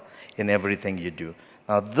Father in everything you do.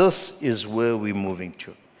 Now this is where we're moving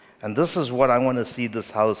to. And this is what I want to see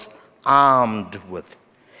this house armed with.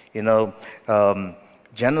 You know,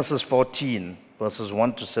 Genesis 14, verses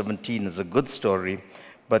 1 to 17 is a good story,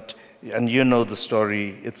 but, and you know the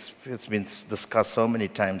story, it's been discussed so many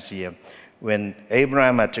times here, when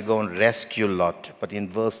Abraham had to go and rescue Lot. But in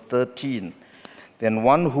verse 13, then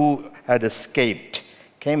one who had escaped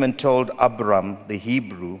came and told Abram, the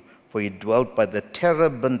Hebrew, for he dwelt by the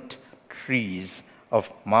terebinth trees of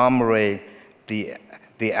Mamre the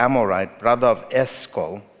the Amorite, brother of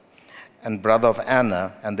Eshcol, and brother of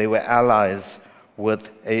Anna, and they were allies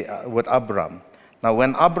with Abram. Now,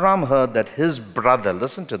 when Abram heard that his brother,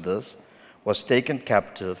 listen to this, was taken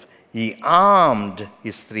captive, he armed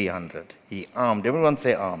his 300. He armed. Everyone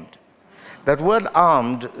say armed. That word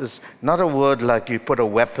armed is not a word like you put a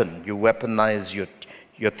weapon. You weaponize your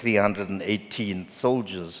 318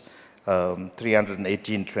 soldiers,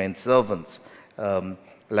 318 trained servants,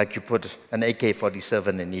 like you put an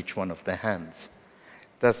AK-47 in each one of their hands.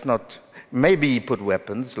 That's not, maybe he put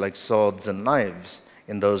weapons like swords and knives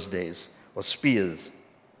in those days, or spears.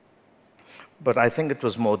 But I think it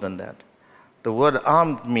was more than that. The word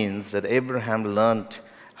armed means that Abraham learned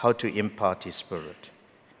how to impart his spirit,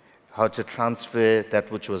 how to transfer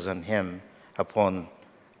that which was in him upon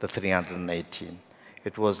the 318.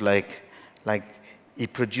 It was like he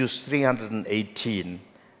produced 318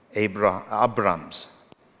 Abrams.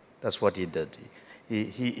 That's what he did.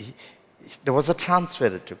 There was a transfer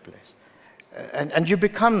that took place. And you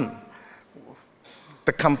become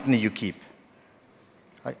the company you keep.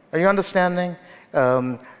 Are you understanding?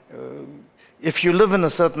 If you live in a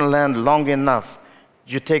certain land long enough,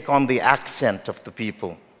 you take on the accent of the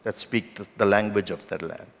people that speak the language of that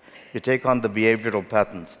land. You take on the behavioral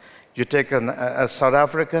patterns. You take a South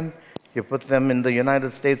African, you put them in the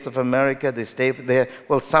United States of America, they stay there.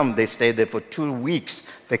 Well, some, they stay there for 2 weeks.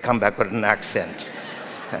 They come back with an accent.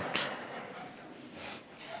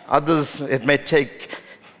 Others, it may take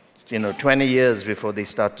 20 years before they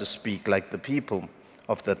start to speak like the people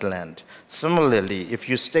of that land. Similarly, if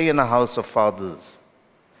you stay in a house of fathers,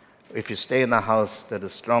 if you stay in a house that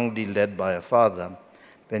is strongly led by a father,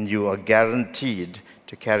 then you are guaranteed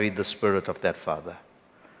to carry the spirit of that father.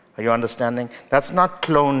 Are you understanding? That's not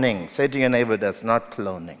cloning. Say to your neighbor, that's not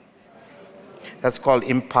cloning. That's called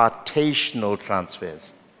impartational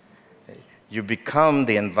transfers. You become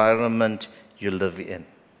the environment you live in.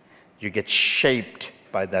 You get shaped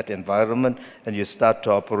by that environment and you start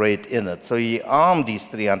to operate in it. So he armed these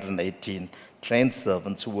 318 trained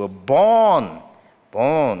servants who were born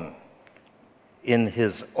in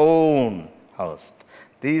his own house.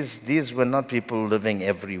 These were not people living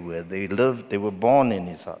everywhere. They were born in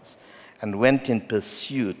his house and went in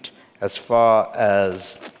pursuit as far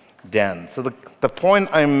as Dan. So the point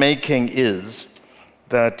I'm making is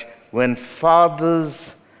that when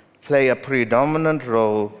fathers play a predominant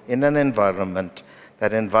role in an environment,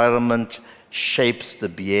 that environment shapes the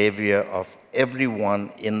behavior of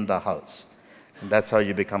everyone in the house. And that's how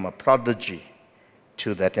you become a prodigy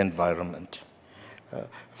to that environment.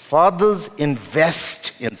 Fathers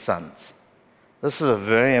invest in sons. This is a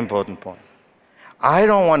very important point. I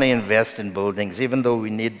don't want to invest in buildings, even though we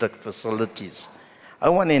need the facilities. I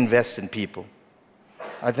want to invest in people.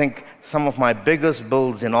 I think some of my biggest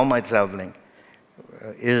builds in all my traveling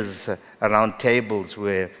is around tables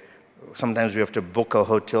where sometimes we have to book a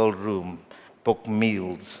hotel room, book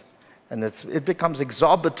meals, and it becomes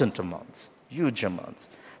exorbitant amounts, huge amounts.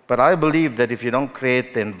 But I believe that if you don't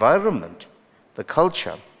create the environment, the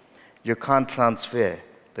culture, you can't transfer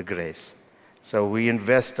the grace. So we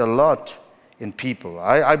invest a lot in people.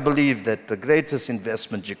 I believe that the greatest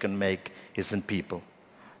investment you can make is in people.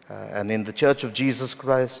 And in the Church of Jesus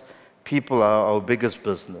Christ, people are our biggest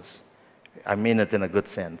business. I mean it in a good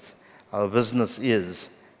sense. Our business is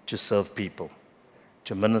to serve people,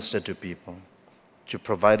 to minister to people, to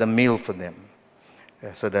provide a meal for them,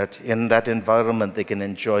 so that in that environment they can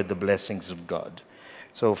enjoy the blessings of God.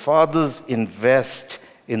 So fathers invest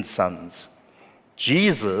in sons.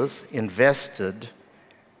 Jesus invested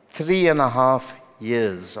 3.5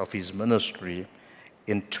 years of his ministry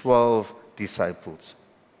in 12 disciples,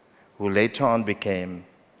 who later on became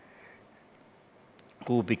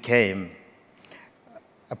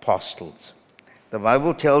apostles. The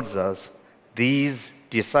Bible tells us these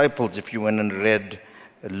disciples, if you went and read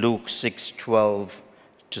Luke 6:12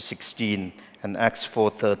 to 16 and Acts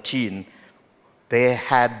 4:13, they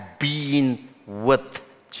had been with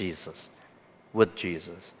Jesus.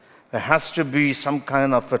 There has to be some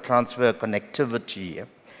kind of a transfer connectivity.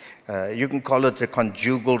 You can call it a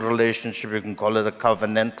conjugal relationship, you can call it a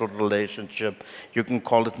covenantal relationship, you can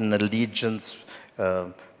call it an allegiance,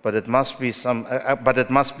 but it must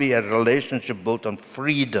be a relationship built on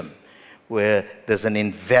freedom, where there's an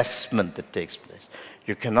investment that takes place.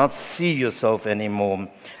 You cannot see yourself anymore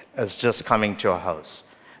as just coming to a house.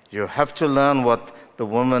 You have to learn what the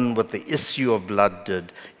woman with the issue of blood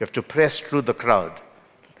did. You have to press through the crowd.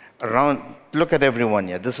 Look at everyone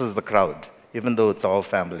here. This is the crowd, even though it's all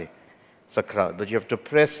family. It's a crowd. But you have to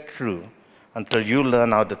press through until you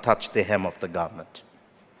learn how to touch the hem of the garment,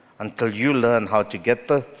 until you learn how to get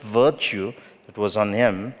the virtue that was on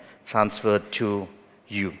him transferred to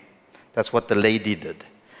you. That's what the lady did.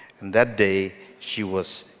 And that day, she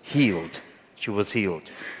was healed. She was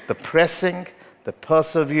healed. The pressing, the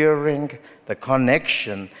persevering, the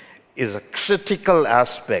connection is a critical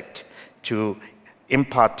aspect to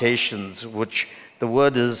impartations, which the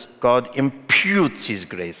word is God imputes his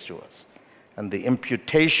grace to us. And the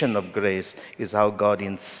imputation of grace is how God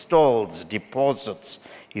installs, deposits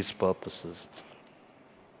his purposes.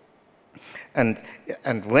 And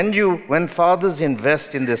when fathers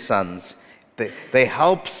invest in their sons, they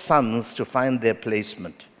help sons to find their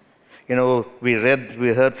placement. You know, we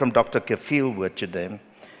heard from Dr. Kefilwood today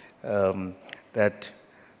that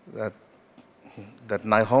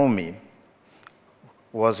Naomi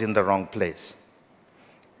was in the wrong place.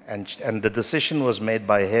 And the decision was made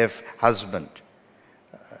by her husband.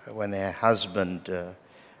 When her husband,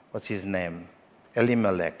 what's his name?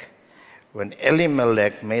 Elimelech. When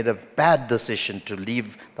Elimelech made a bad decision to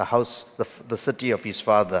leave the house, the city of his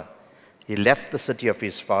father, he left the city of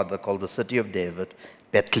his father, called the city of David,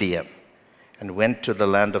 Bethlehem, and went to the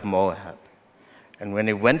land of Moab. And when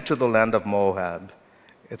he went to the land of Moab,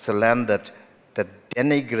 it's a land that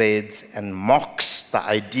denigrates and mocks the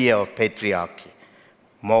idea of patriarchy.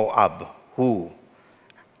 Moab, who?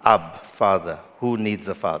 Ab, father. Who needs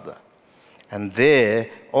a father? And there,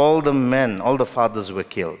 all the men, all the fathers were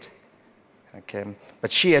killed. Okay?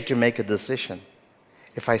 But she had to make a decision.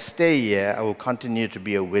 If I stay here, I will continue to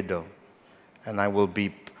be a widow, and I will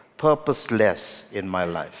be purposeless in my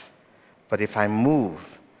life. But if I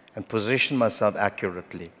move and position myself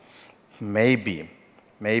accurately, maybe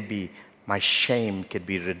my shame could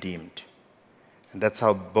be redeemed. And that's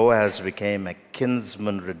how Boaz became a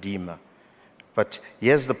kinsman redeemer. But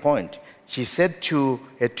here's the point. She said to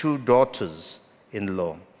her two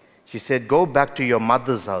daughters-in-law, she said, go back to your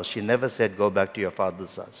mother's house. She never said, go back to your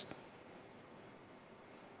father's house.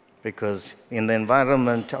 Because in the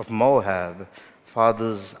environment of Moab,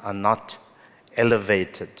 fathers are not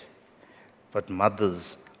elevated, but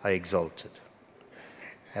mothers are exalted.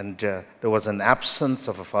 And there was an absence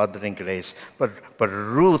of a fathering grace. But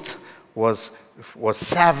Ruth was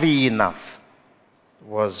savvy enough,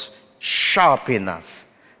 was sharp enough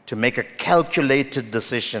to make a calculated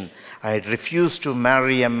decision. I refuse to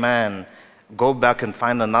marry a man, go back and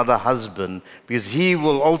find another husband, because he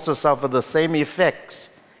will also suffer the same effects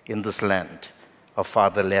in this land of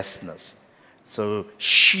fatherlessness. So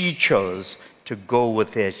she chose to go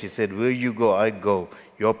with her. She said, where you go, I go.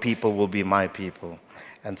 Your people will be my people,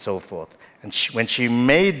 and so forth. And when she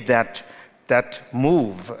made that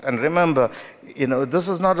move, and remember, you know, this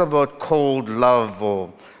is not about cold love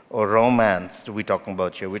or romance that we're talking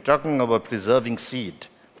about here. We're talking about preserving seed.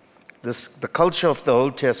 The culture of the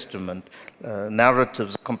Old Testament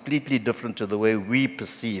narratives are completely different to the way we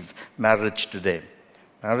perceive marriage today.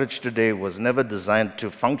 Marriage today was never designed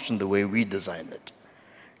to function the way we design it.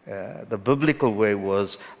 The biblical way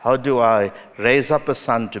was, how do I raise up a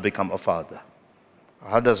son to become a father?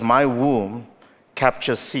 How does my womb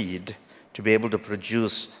capture seed to be able to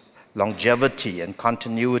produce longevity and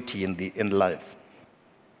continuity in life?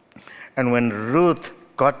 And when Ruth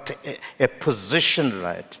got a position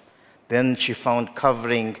right, then she found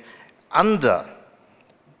covering under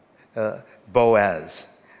Boaz.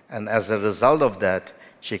 And as a result of that,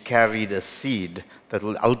 she carried a seed that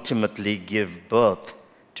will ultimately give birth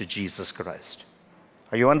to Jesus Christ.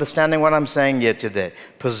 Are you understanding what I'm saying here today?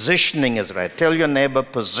 Positioning is right. Tell your neighbor,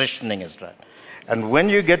 positioning is right. And when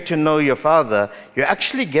you get to know your father, you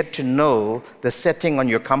actually get to know the setting on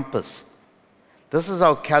your compass. This is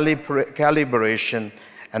how calibration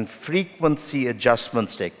and frequency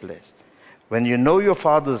adjustments take place. When you know your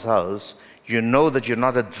father's house, you know that you're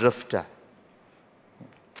not a drifter.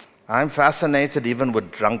 I'm fascinated even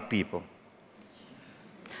with drunk people.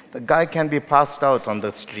 The guy can be passed out on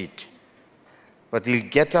the street, but he'll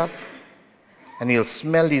get up and he'll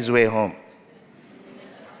smell his way home.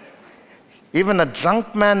 Even a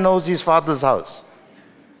drunk man knows his father's house.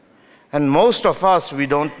 And most of us, we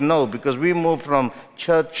don't know, because we move from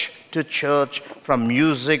church to church, from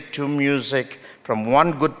music to music, from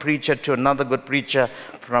one good preacher to another good preacher,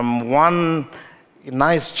 from one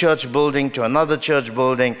nice church building to another church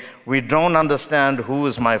building. We don't understand who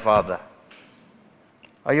is my father.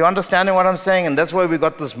 Are you understanding what I'm saying? And that's why we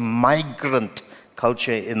got this migrant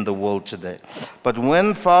culture in the world today. But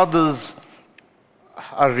when fathers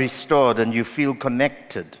are restored and you feel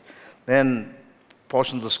connected, then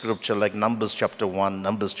portions of scripture like Numbers chapter 1,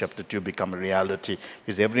 Numbers chapter 2 become a reality,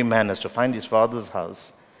 because every man has to find his father's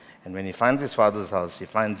house. And when he finds his father's house, he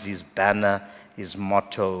finds his banner, his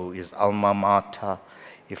motto, his alma mater.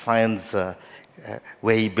 He finds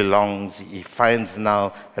where he belongs. He finds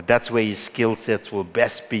now that that's where his skill sets will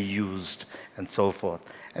best be used, and so forth.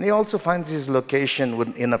 And he also finds his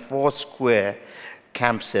location in a 4-square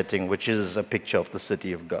camp setting, which is a picture of the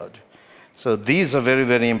city of God. So these are very,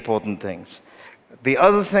 very important things. The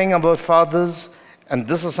other thing about fathers, and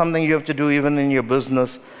this is something you have to do even in your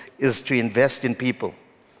business, is to invest in people.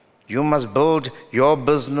 You must build your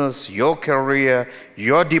business, your career,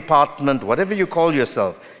 your department, whatever you call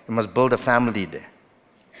yourself. You must build a family there.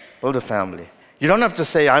 Build a family. You don't have to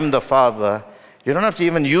say, I'm the father. You don't have to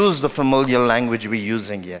even use the familiar language we're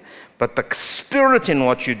using here. But the spirit in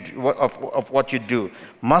what you do, of what you do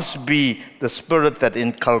must be the spirit that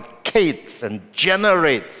inculcates and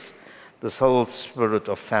generates this whole spirit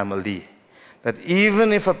of family. That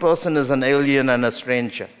even if a person is an alien and a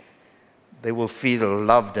stranger, they will feel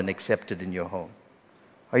loved and accepted in your home.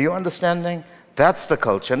 Are you understanding? That's the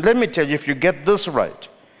culture. And let me tell you, if you get this right,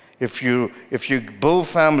 if you build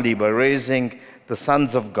family by raising the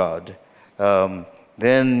sons of God,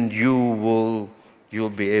 then you'll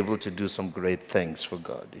be able to do some great things for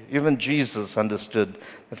God. Even Jesus understood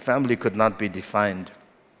that family could not be defined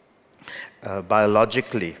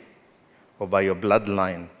biologically or by your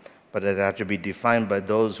bloodline, but it had to be defined by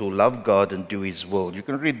those who love God and do His will. You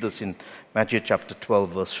can read this in Matthew chapter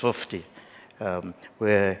 12, verse 50,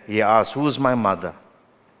 where He asks, who is my mother?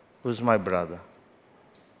 Who is my brother?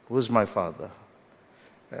 Who is my father?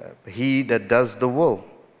 He that does the will,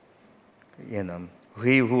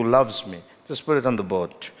 he who loves me. Just put it on the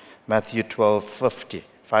board, Matthew 12, 50,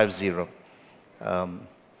 50.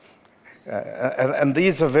 And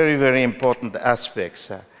these are very, very important aspects.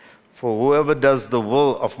 For whoever does the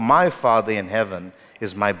will of my Father in heaven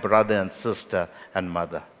is my brother and sister and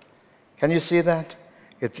mother. Can you see that?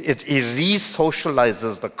 It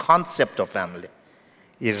re-socializes the concept of family.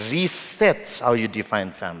 It resets how you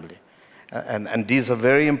define family. And these are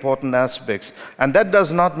very important aspects. And that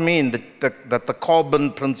does not mean that the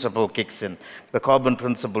Corbin principle kicks in. The Corbin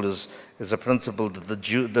principle is a principle that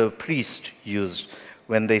the priest used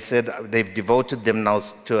when they said they've devoted them now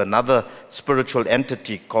to another spiritual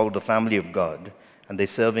entity called the family of God, and they're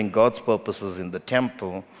serving God's purposes in the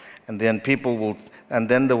temple, and then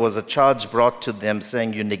then there was a charge brought to them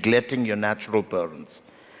saying, you're neglecting your natural parents.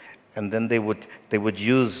 And then they would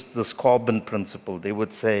use this Corbin principle. They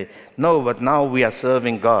would say, no, but now we are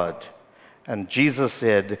serving God. And Jesus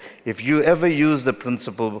said, if you ever use the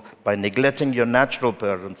principle by neglecting your natural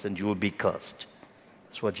parents, then you will be cursed.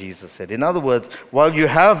 That's what Jesus said. In other words, while you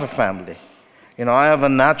have a family, I have a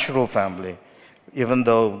natural family, even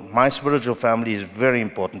though my spiritual family is very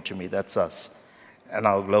important to me, that's us. And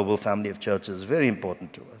our global family of churches is very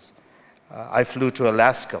important to us. I flew to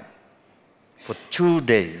Alaska for 2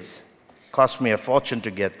 days. Cost me a fortune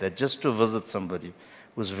to get there just to visit somebody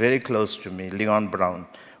who's very close to me, Leon Brown,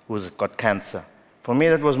 who's got cancer. For me,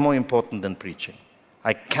 that was more important than preaching.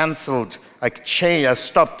 I canceled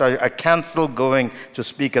going to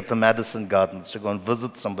speak at the Madison Gardens to go and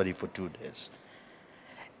visit somebody for 2 days.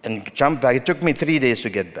 And jump back. It took me 3 days to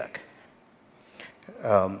get back.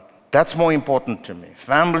 That's more important to me.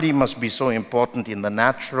 Family must be so important in the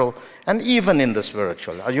natural and even in the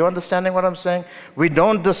spiritual. Are you understanding what I'm saying? We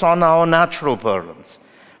don't dishonor our natural parents,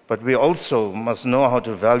 but we also must know how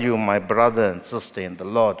to value my brother and sister in the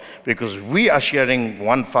Lord, because we are sharing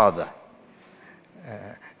one Father.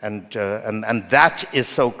 And that is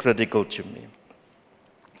so critical to me.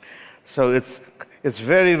 So it's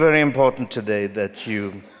very, very important today that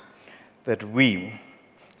we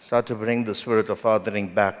start to bring the spirit of fathering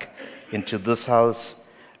back into this house,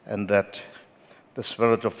 and that the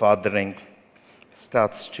spirit of fathering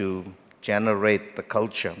starts to generate the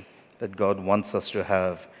culture that God wants us to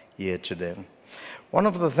have here today. One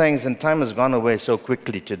of the things, and time has gone away so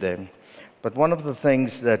quickly today, but one of the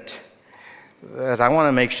things that I want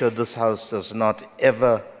to make sure this house does not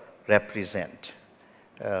ever represent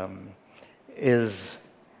is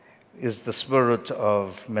the spirit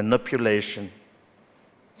of manipulation,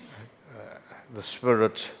 the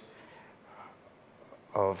spirit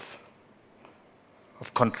of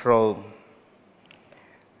control,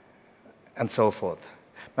 and so forth.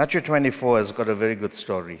 Matthew 24 has got a very good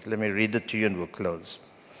story. Let me read it to you and we'll close.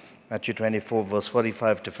 Matthew 24, verse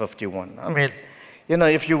 45 to 51. I mean,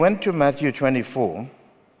 if you went to Matthew 24,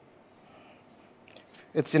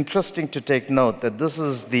 it's interesting to take note that this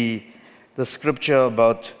is the scripture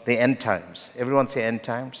about the end times. Everyone say end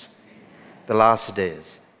times? The last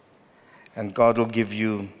days. And God will give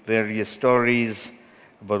you various stories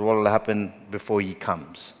about what will happen before He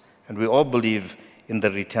comes. And we all believe in the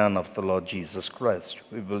return of the Lord Jesus Christ.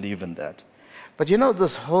 We believe in that. But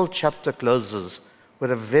this whole chapter closes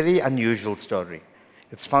with a very unusual story.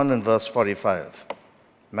 It's found in verse 45,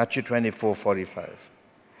 Matthew 24:45.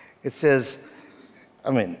 It says,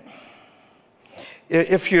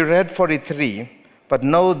 if you read 43, but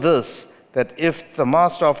know this, that if the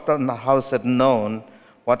master of the house had known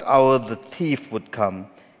what hour the thief would come,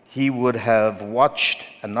 he would have watched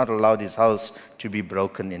and not allowed his house to be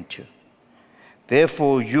broken into.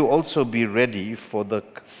 Therefore, you also be ready, for the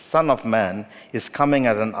Son of Man is coming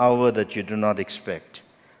at an hour that you do not expect.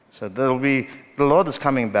 So the Lord is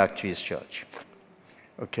coming back to his church.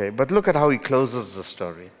 Okay, but look at how he closes the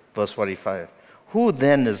story. Verse 45. Who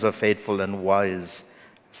then is a faithful and wise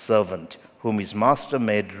servant, whom his master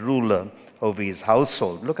made ruler over his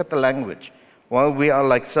household? Look at the language. Well, we are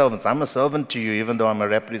like servants. I'm a servant to you, even though I'm a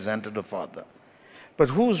representative father. But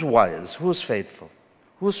who's wise? Who's faithful?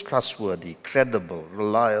 Who's trustworthy, credible,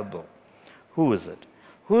 reliable? Who is it?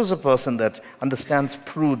 Who is a person that understands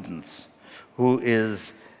prudence, who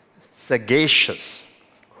is sagacious,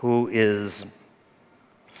 who is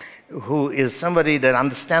somebody that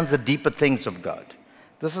understands the deeper things of God?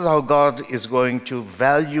 This is how God is going to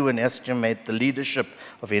value and estimate the leadership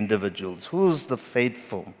of individuals. Who's the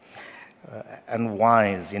faithful and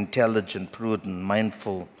wise, intelligent, prudent,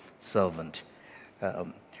 mindful servant,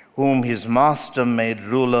 whom his master made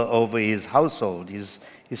ruler over his household, his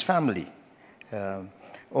family? And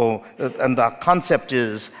the concept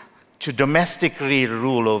is to domestically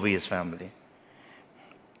rule over his family.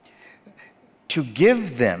 To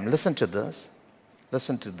give them, listen to this.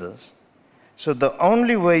 So the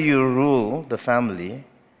only way you rule the family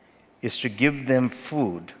is to give them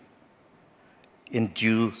food in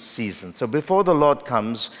due season. So before the Lord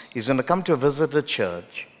comes, he's going to come to visit a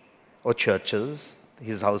church or churches,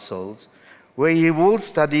 his households, where he will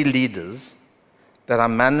study leaders that are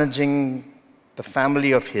managing the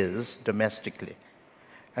family of his domestically.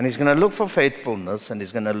 And he's going to look for faithfulness, and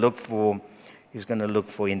he's going to look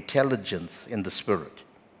for intelligence in the spirit.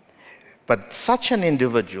 But such an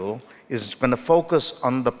individual is going to focus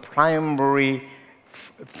on the primary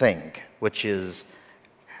thing, which is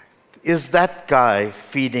that guy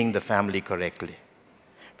feeding the family correctly?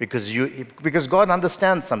 Because God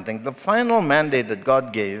understands something. The final mandate that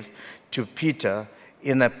God gave to Peter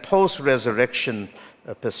in a post-resurrection,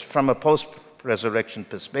 from a post-resurrection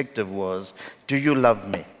perspective was, do you love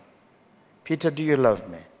me? Peter, do you love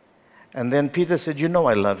me? And then Peter said, you know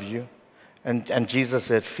I love you. And Jesus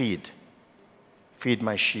said, feed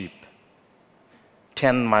my sheep.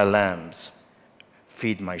 Tend my lambs,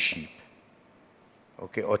 feed my sheep.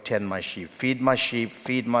 Okay, or tend my sheep. Feed my sheep,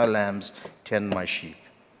 feed my lambs, tend my sheep.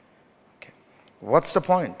 Okay. What's the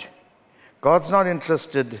point? God's not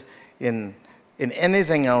interested in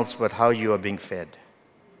anything else but how you are being fed.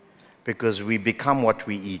 Because we become what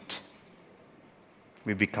we eat.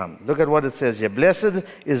 We become. Look at what it says here. Blessed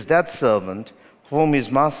is that servant whom his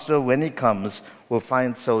master, when he comes, will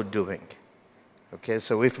find so doing. Okay,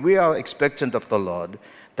 so if we are expectant of the Lord,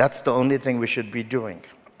 that's the only thing we should be doing.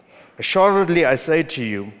 Assuredly, I say to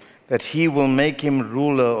you that he will make him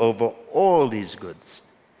ruler over all these goods.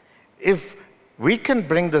 If we can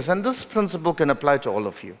bring this, and this principle can apply to all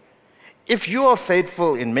of you. If you are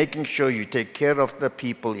faithful in making sure you take care of the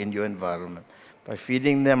people in your environment, by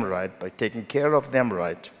feeding them right, by taking care of them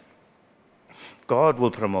right, God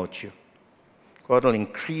will promote you. God will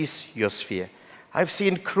increase your sphere. I've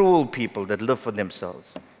seen cruel people that live for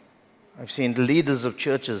themselves. I've seen leaders of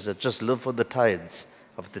churches that just live for the tithes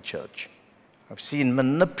of the church. I've seen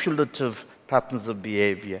manipulative patterns of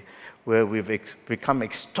behavior where we've become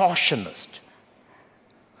extortionists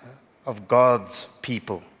of God's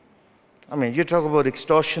people. I mean, you talk about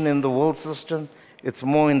extortion in the world system, it's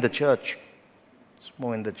more in the church. It's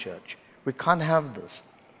more in the church. We can't have this.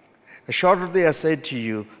 Assuredly, I say to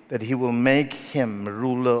you that he will make him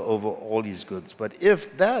ruler over all his goods. But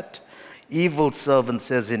if that evil servant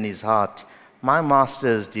says in his heart, my master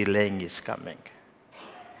is delaying his coming,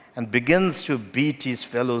 and begins to beat his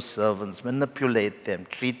fellow servants, manipulate them,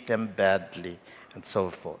 treat them badly, and so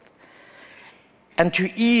forth, and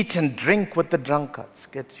to eat and drink with the drunkards,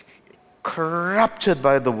 get corrupted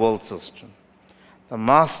by the world system, the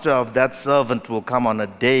master of that servant will come on a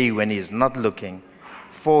day when he is not looking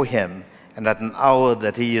for him, and at an hour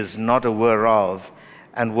that he is not aware of,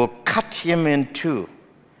 and will cut him in two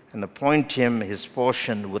and appoint him his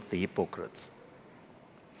portion with the hypocrites.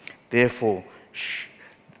 Therefore,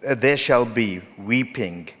 there shall be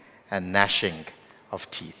weeping and gnashing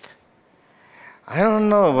of teeth. I don't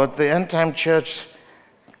know, but the end-time church,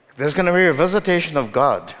 there's going to be a visitation of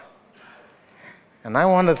God. And I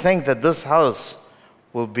want to think that this house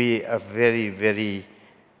will be a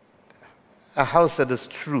house that is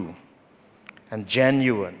true, and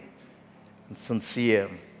genuine and sincere.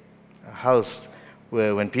 A house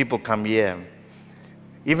where when people come here,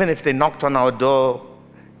 even if they knocked on our door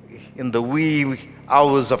in the wee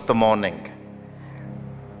hours of the morning,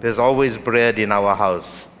 there's always bread in our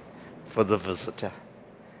house for the visitor.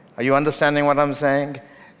 Are you understanding what I'm saying?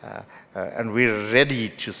 And we're ready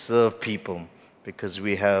to serve people because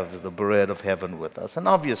we have the bread of heaven with us. And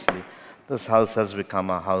obviously, this house has become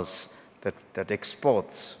a house that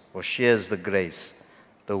exports or shares the grace,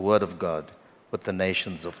 the Word of God, with the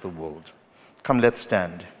nations of the world. Come, let's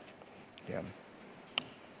stand. Yeah.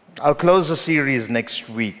 I'll close the series next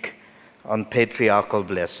week on patriarchal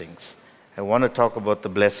blessings. I want to talk about the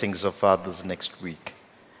blessings of fathers next week.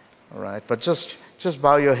 All right? But just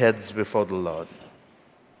bow your heads before the Lord.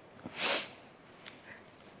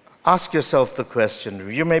 Ask yourself the question.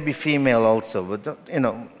 You may be female also, but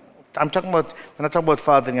I'm talking about, when I talk about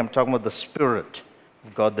fathering, I'm talking about the Spirit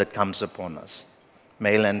of God that comes upon us,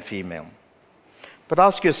 male and female. But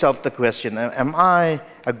ask yourself the question, am I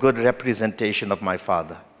a good representation of my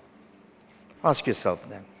Father? Ask yourself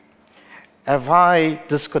that. Have I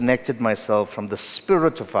disconnected myself from the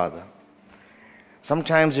Spirit of Father?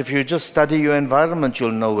 Sometimes if you just study your environment,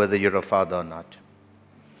 you'll know whether you're a father or not.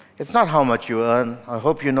 It's not how much you earn. I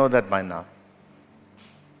hope you know that by now.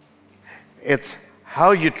 It's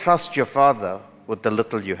how you trust your Father with the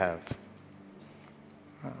little you have.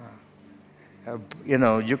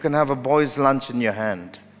 You can have a boy's lunch in your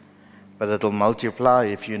hand, but it'll multiply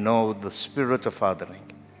if you know the Spirit of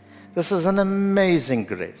fathering. This is an amazing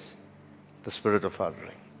grace, the Spirit of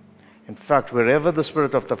fathering. In fact, wherever the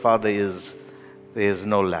Spirit of the Father is, there is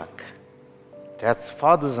no lack.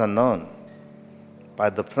 Fathers are known by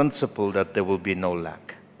the principle that there will be no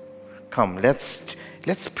lack. Come, let's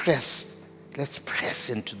press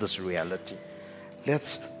into this reality.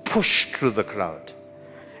 Let's push through the crowd.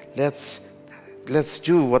 Let's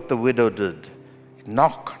do what the widow did.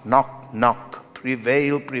 Knock, knock, knock.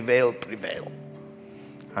 Prevail, prevail, prevail.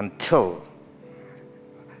 Until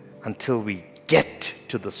we get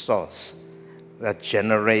to the source that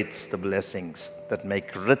generates the blessings that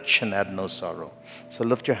make rich and add no sorrow. So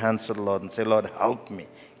lift your hands to the Lord and say, Lord, help me.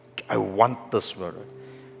 I want the Spirit.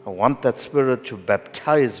 I want that Spirit to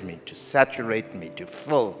baptize me, to saturate me, to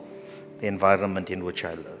fill the environment in which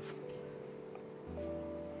I live.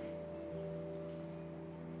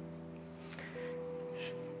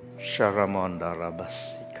 Sharamonda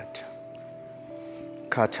Rabasikata.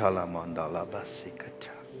 Katalamonda Rabasikata.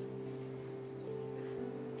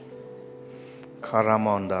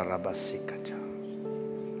 Karamonda Rabasikata.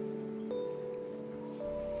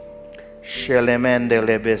 Shelemende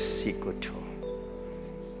Lebesikuto.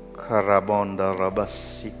 Karabonda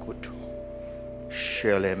Rabasikuto.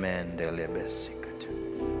 Shelemende Lebesikata.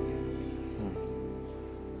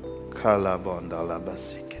 Kalabonda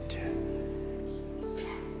Labasikata.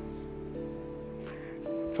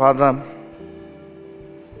 Father,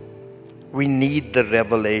 we need the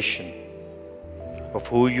revelation of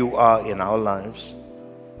who you are in our lives.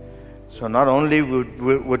 So not only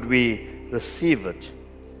would we receive it,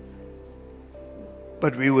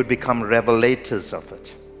 but we would become revelators of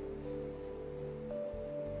it.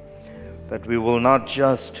 That we will not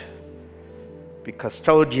just be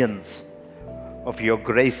custodians of your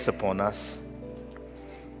grace upon us,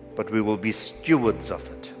 but we will be stewards of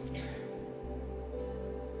it.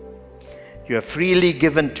 You have freely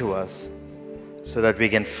given to us so that we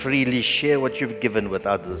can freely share what you've given with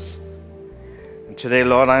others. And today,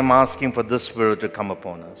 Lord, I'm asking for this Spirit to come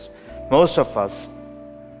upon us. Most of us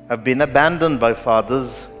have been abandoned by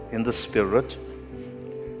fathers in the Spirit,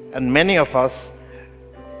 and many of us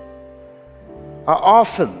are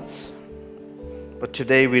orphans. But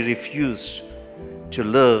today we refuse to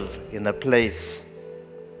live in a place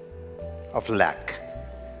of lack.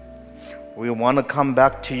 We want to come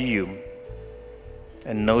back to you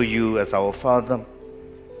and know you as our Father,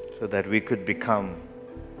 so that we could become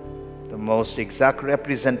the most exact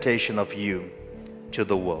representation of you to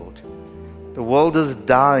the world. The world is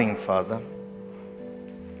dying, Father.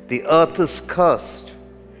 The earth is cursed.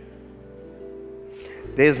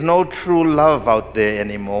 There's no true love out there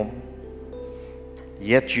anymore.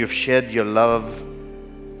 Yet you've shared your love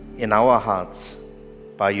in our hearts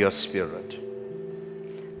by your Spirit.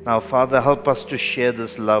 Now, Father, help us to share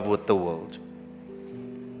this love with the world.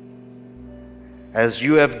 As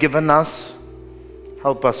you have given us,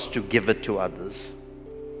 help us to give it to others.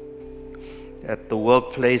 That the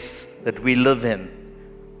workplace that we live in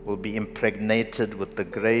will be impregnated with the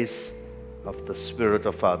grace of the Spirit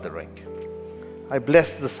of fathering. I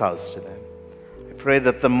bless this house today. I pray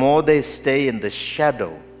that the more they stay in the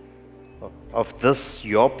shadow of this,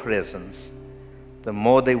 your presence, the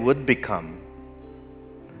more they would become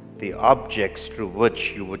the objects through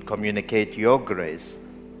which you would communicate your grace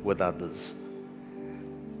with others.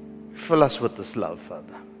 Fill us with this love,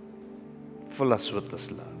 Father. Fill us with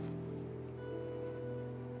this love.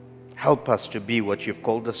 Help us to be what you've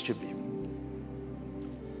called us to be.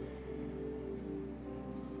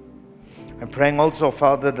 I'm praying also,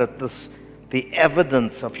 Father, that the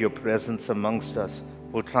evidence of your presence amongst us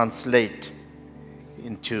will translate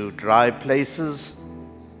into dry places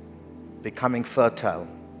becoming fertile,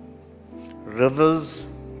 rivers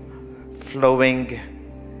flowing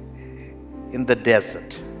in the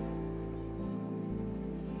desert,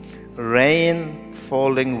 rain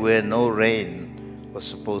falling where no rain was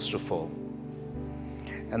supposed to fall,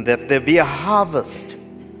 and that there be a harvest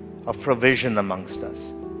of provision amongst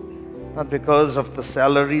us, not because of the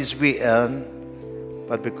salaries we earn,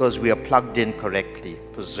 but because we are plugged in correctly,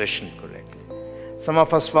 positioned correctly. Some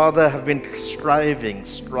of us, Father, have been striving,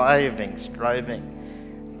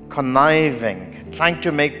 conniving, trying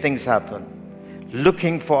to make things happen,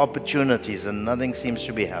 looking for opportunities, and nothing seems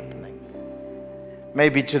to be happening.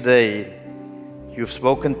 Maybe today you've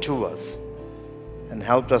spoken to us and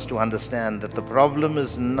helped us to understand that the problem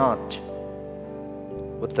is not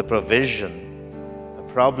with the provision. The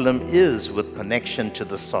problem is with connection to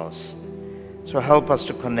the source. So help us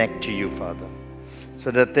to connect to you, Father, so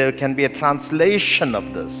that there can be a translation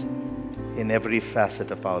of this in every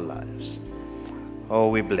facet of our lives. Oh,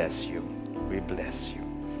 we bless you. We bless you.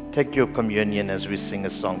 Take your communion as we sing a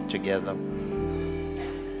song together.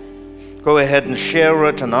 Go ahead and share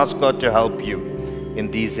it and ask God to help you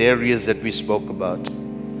in these areas that we spoke about.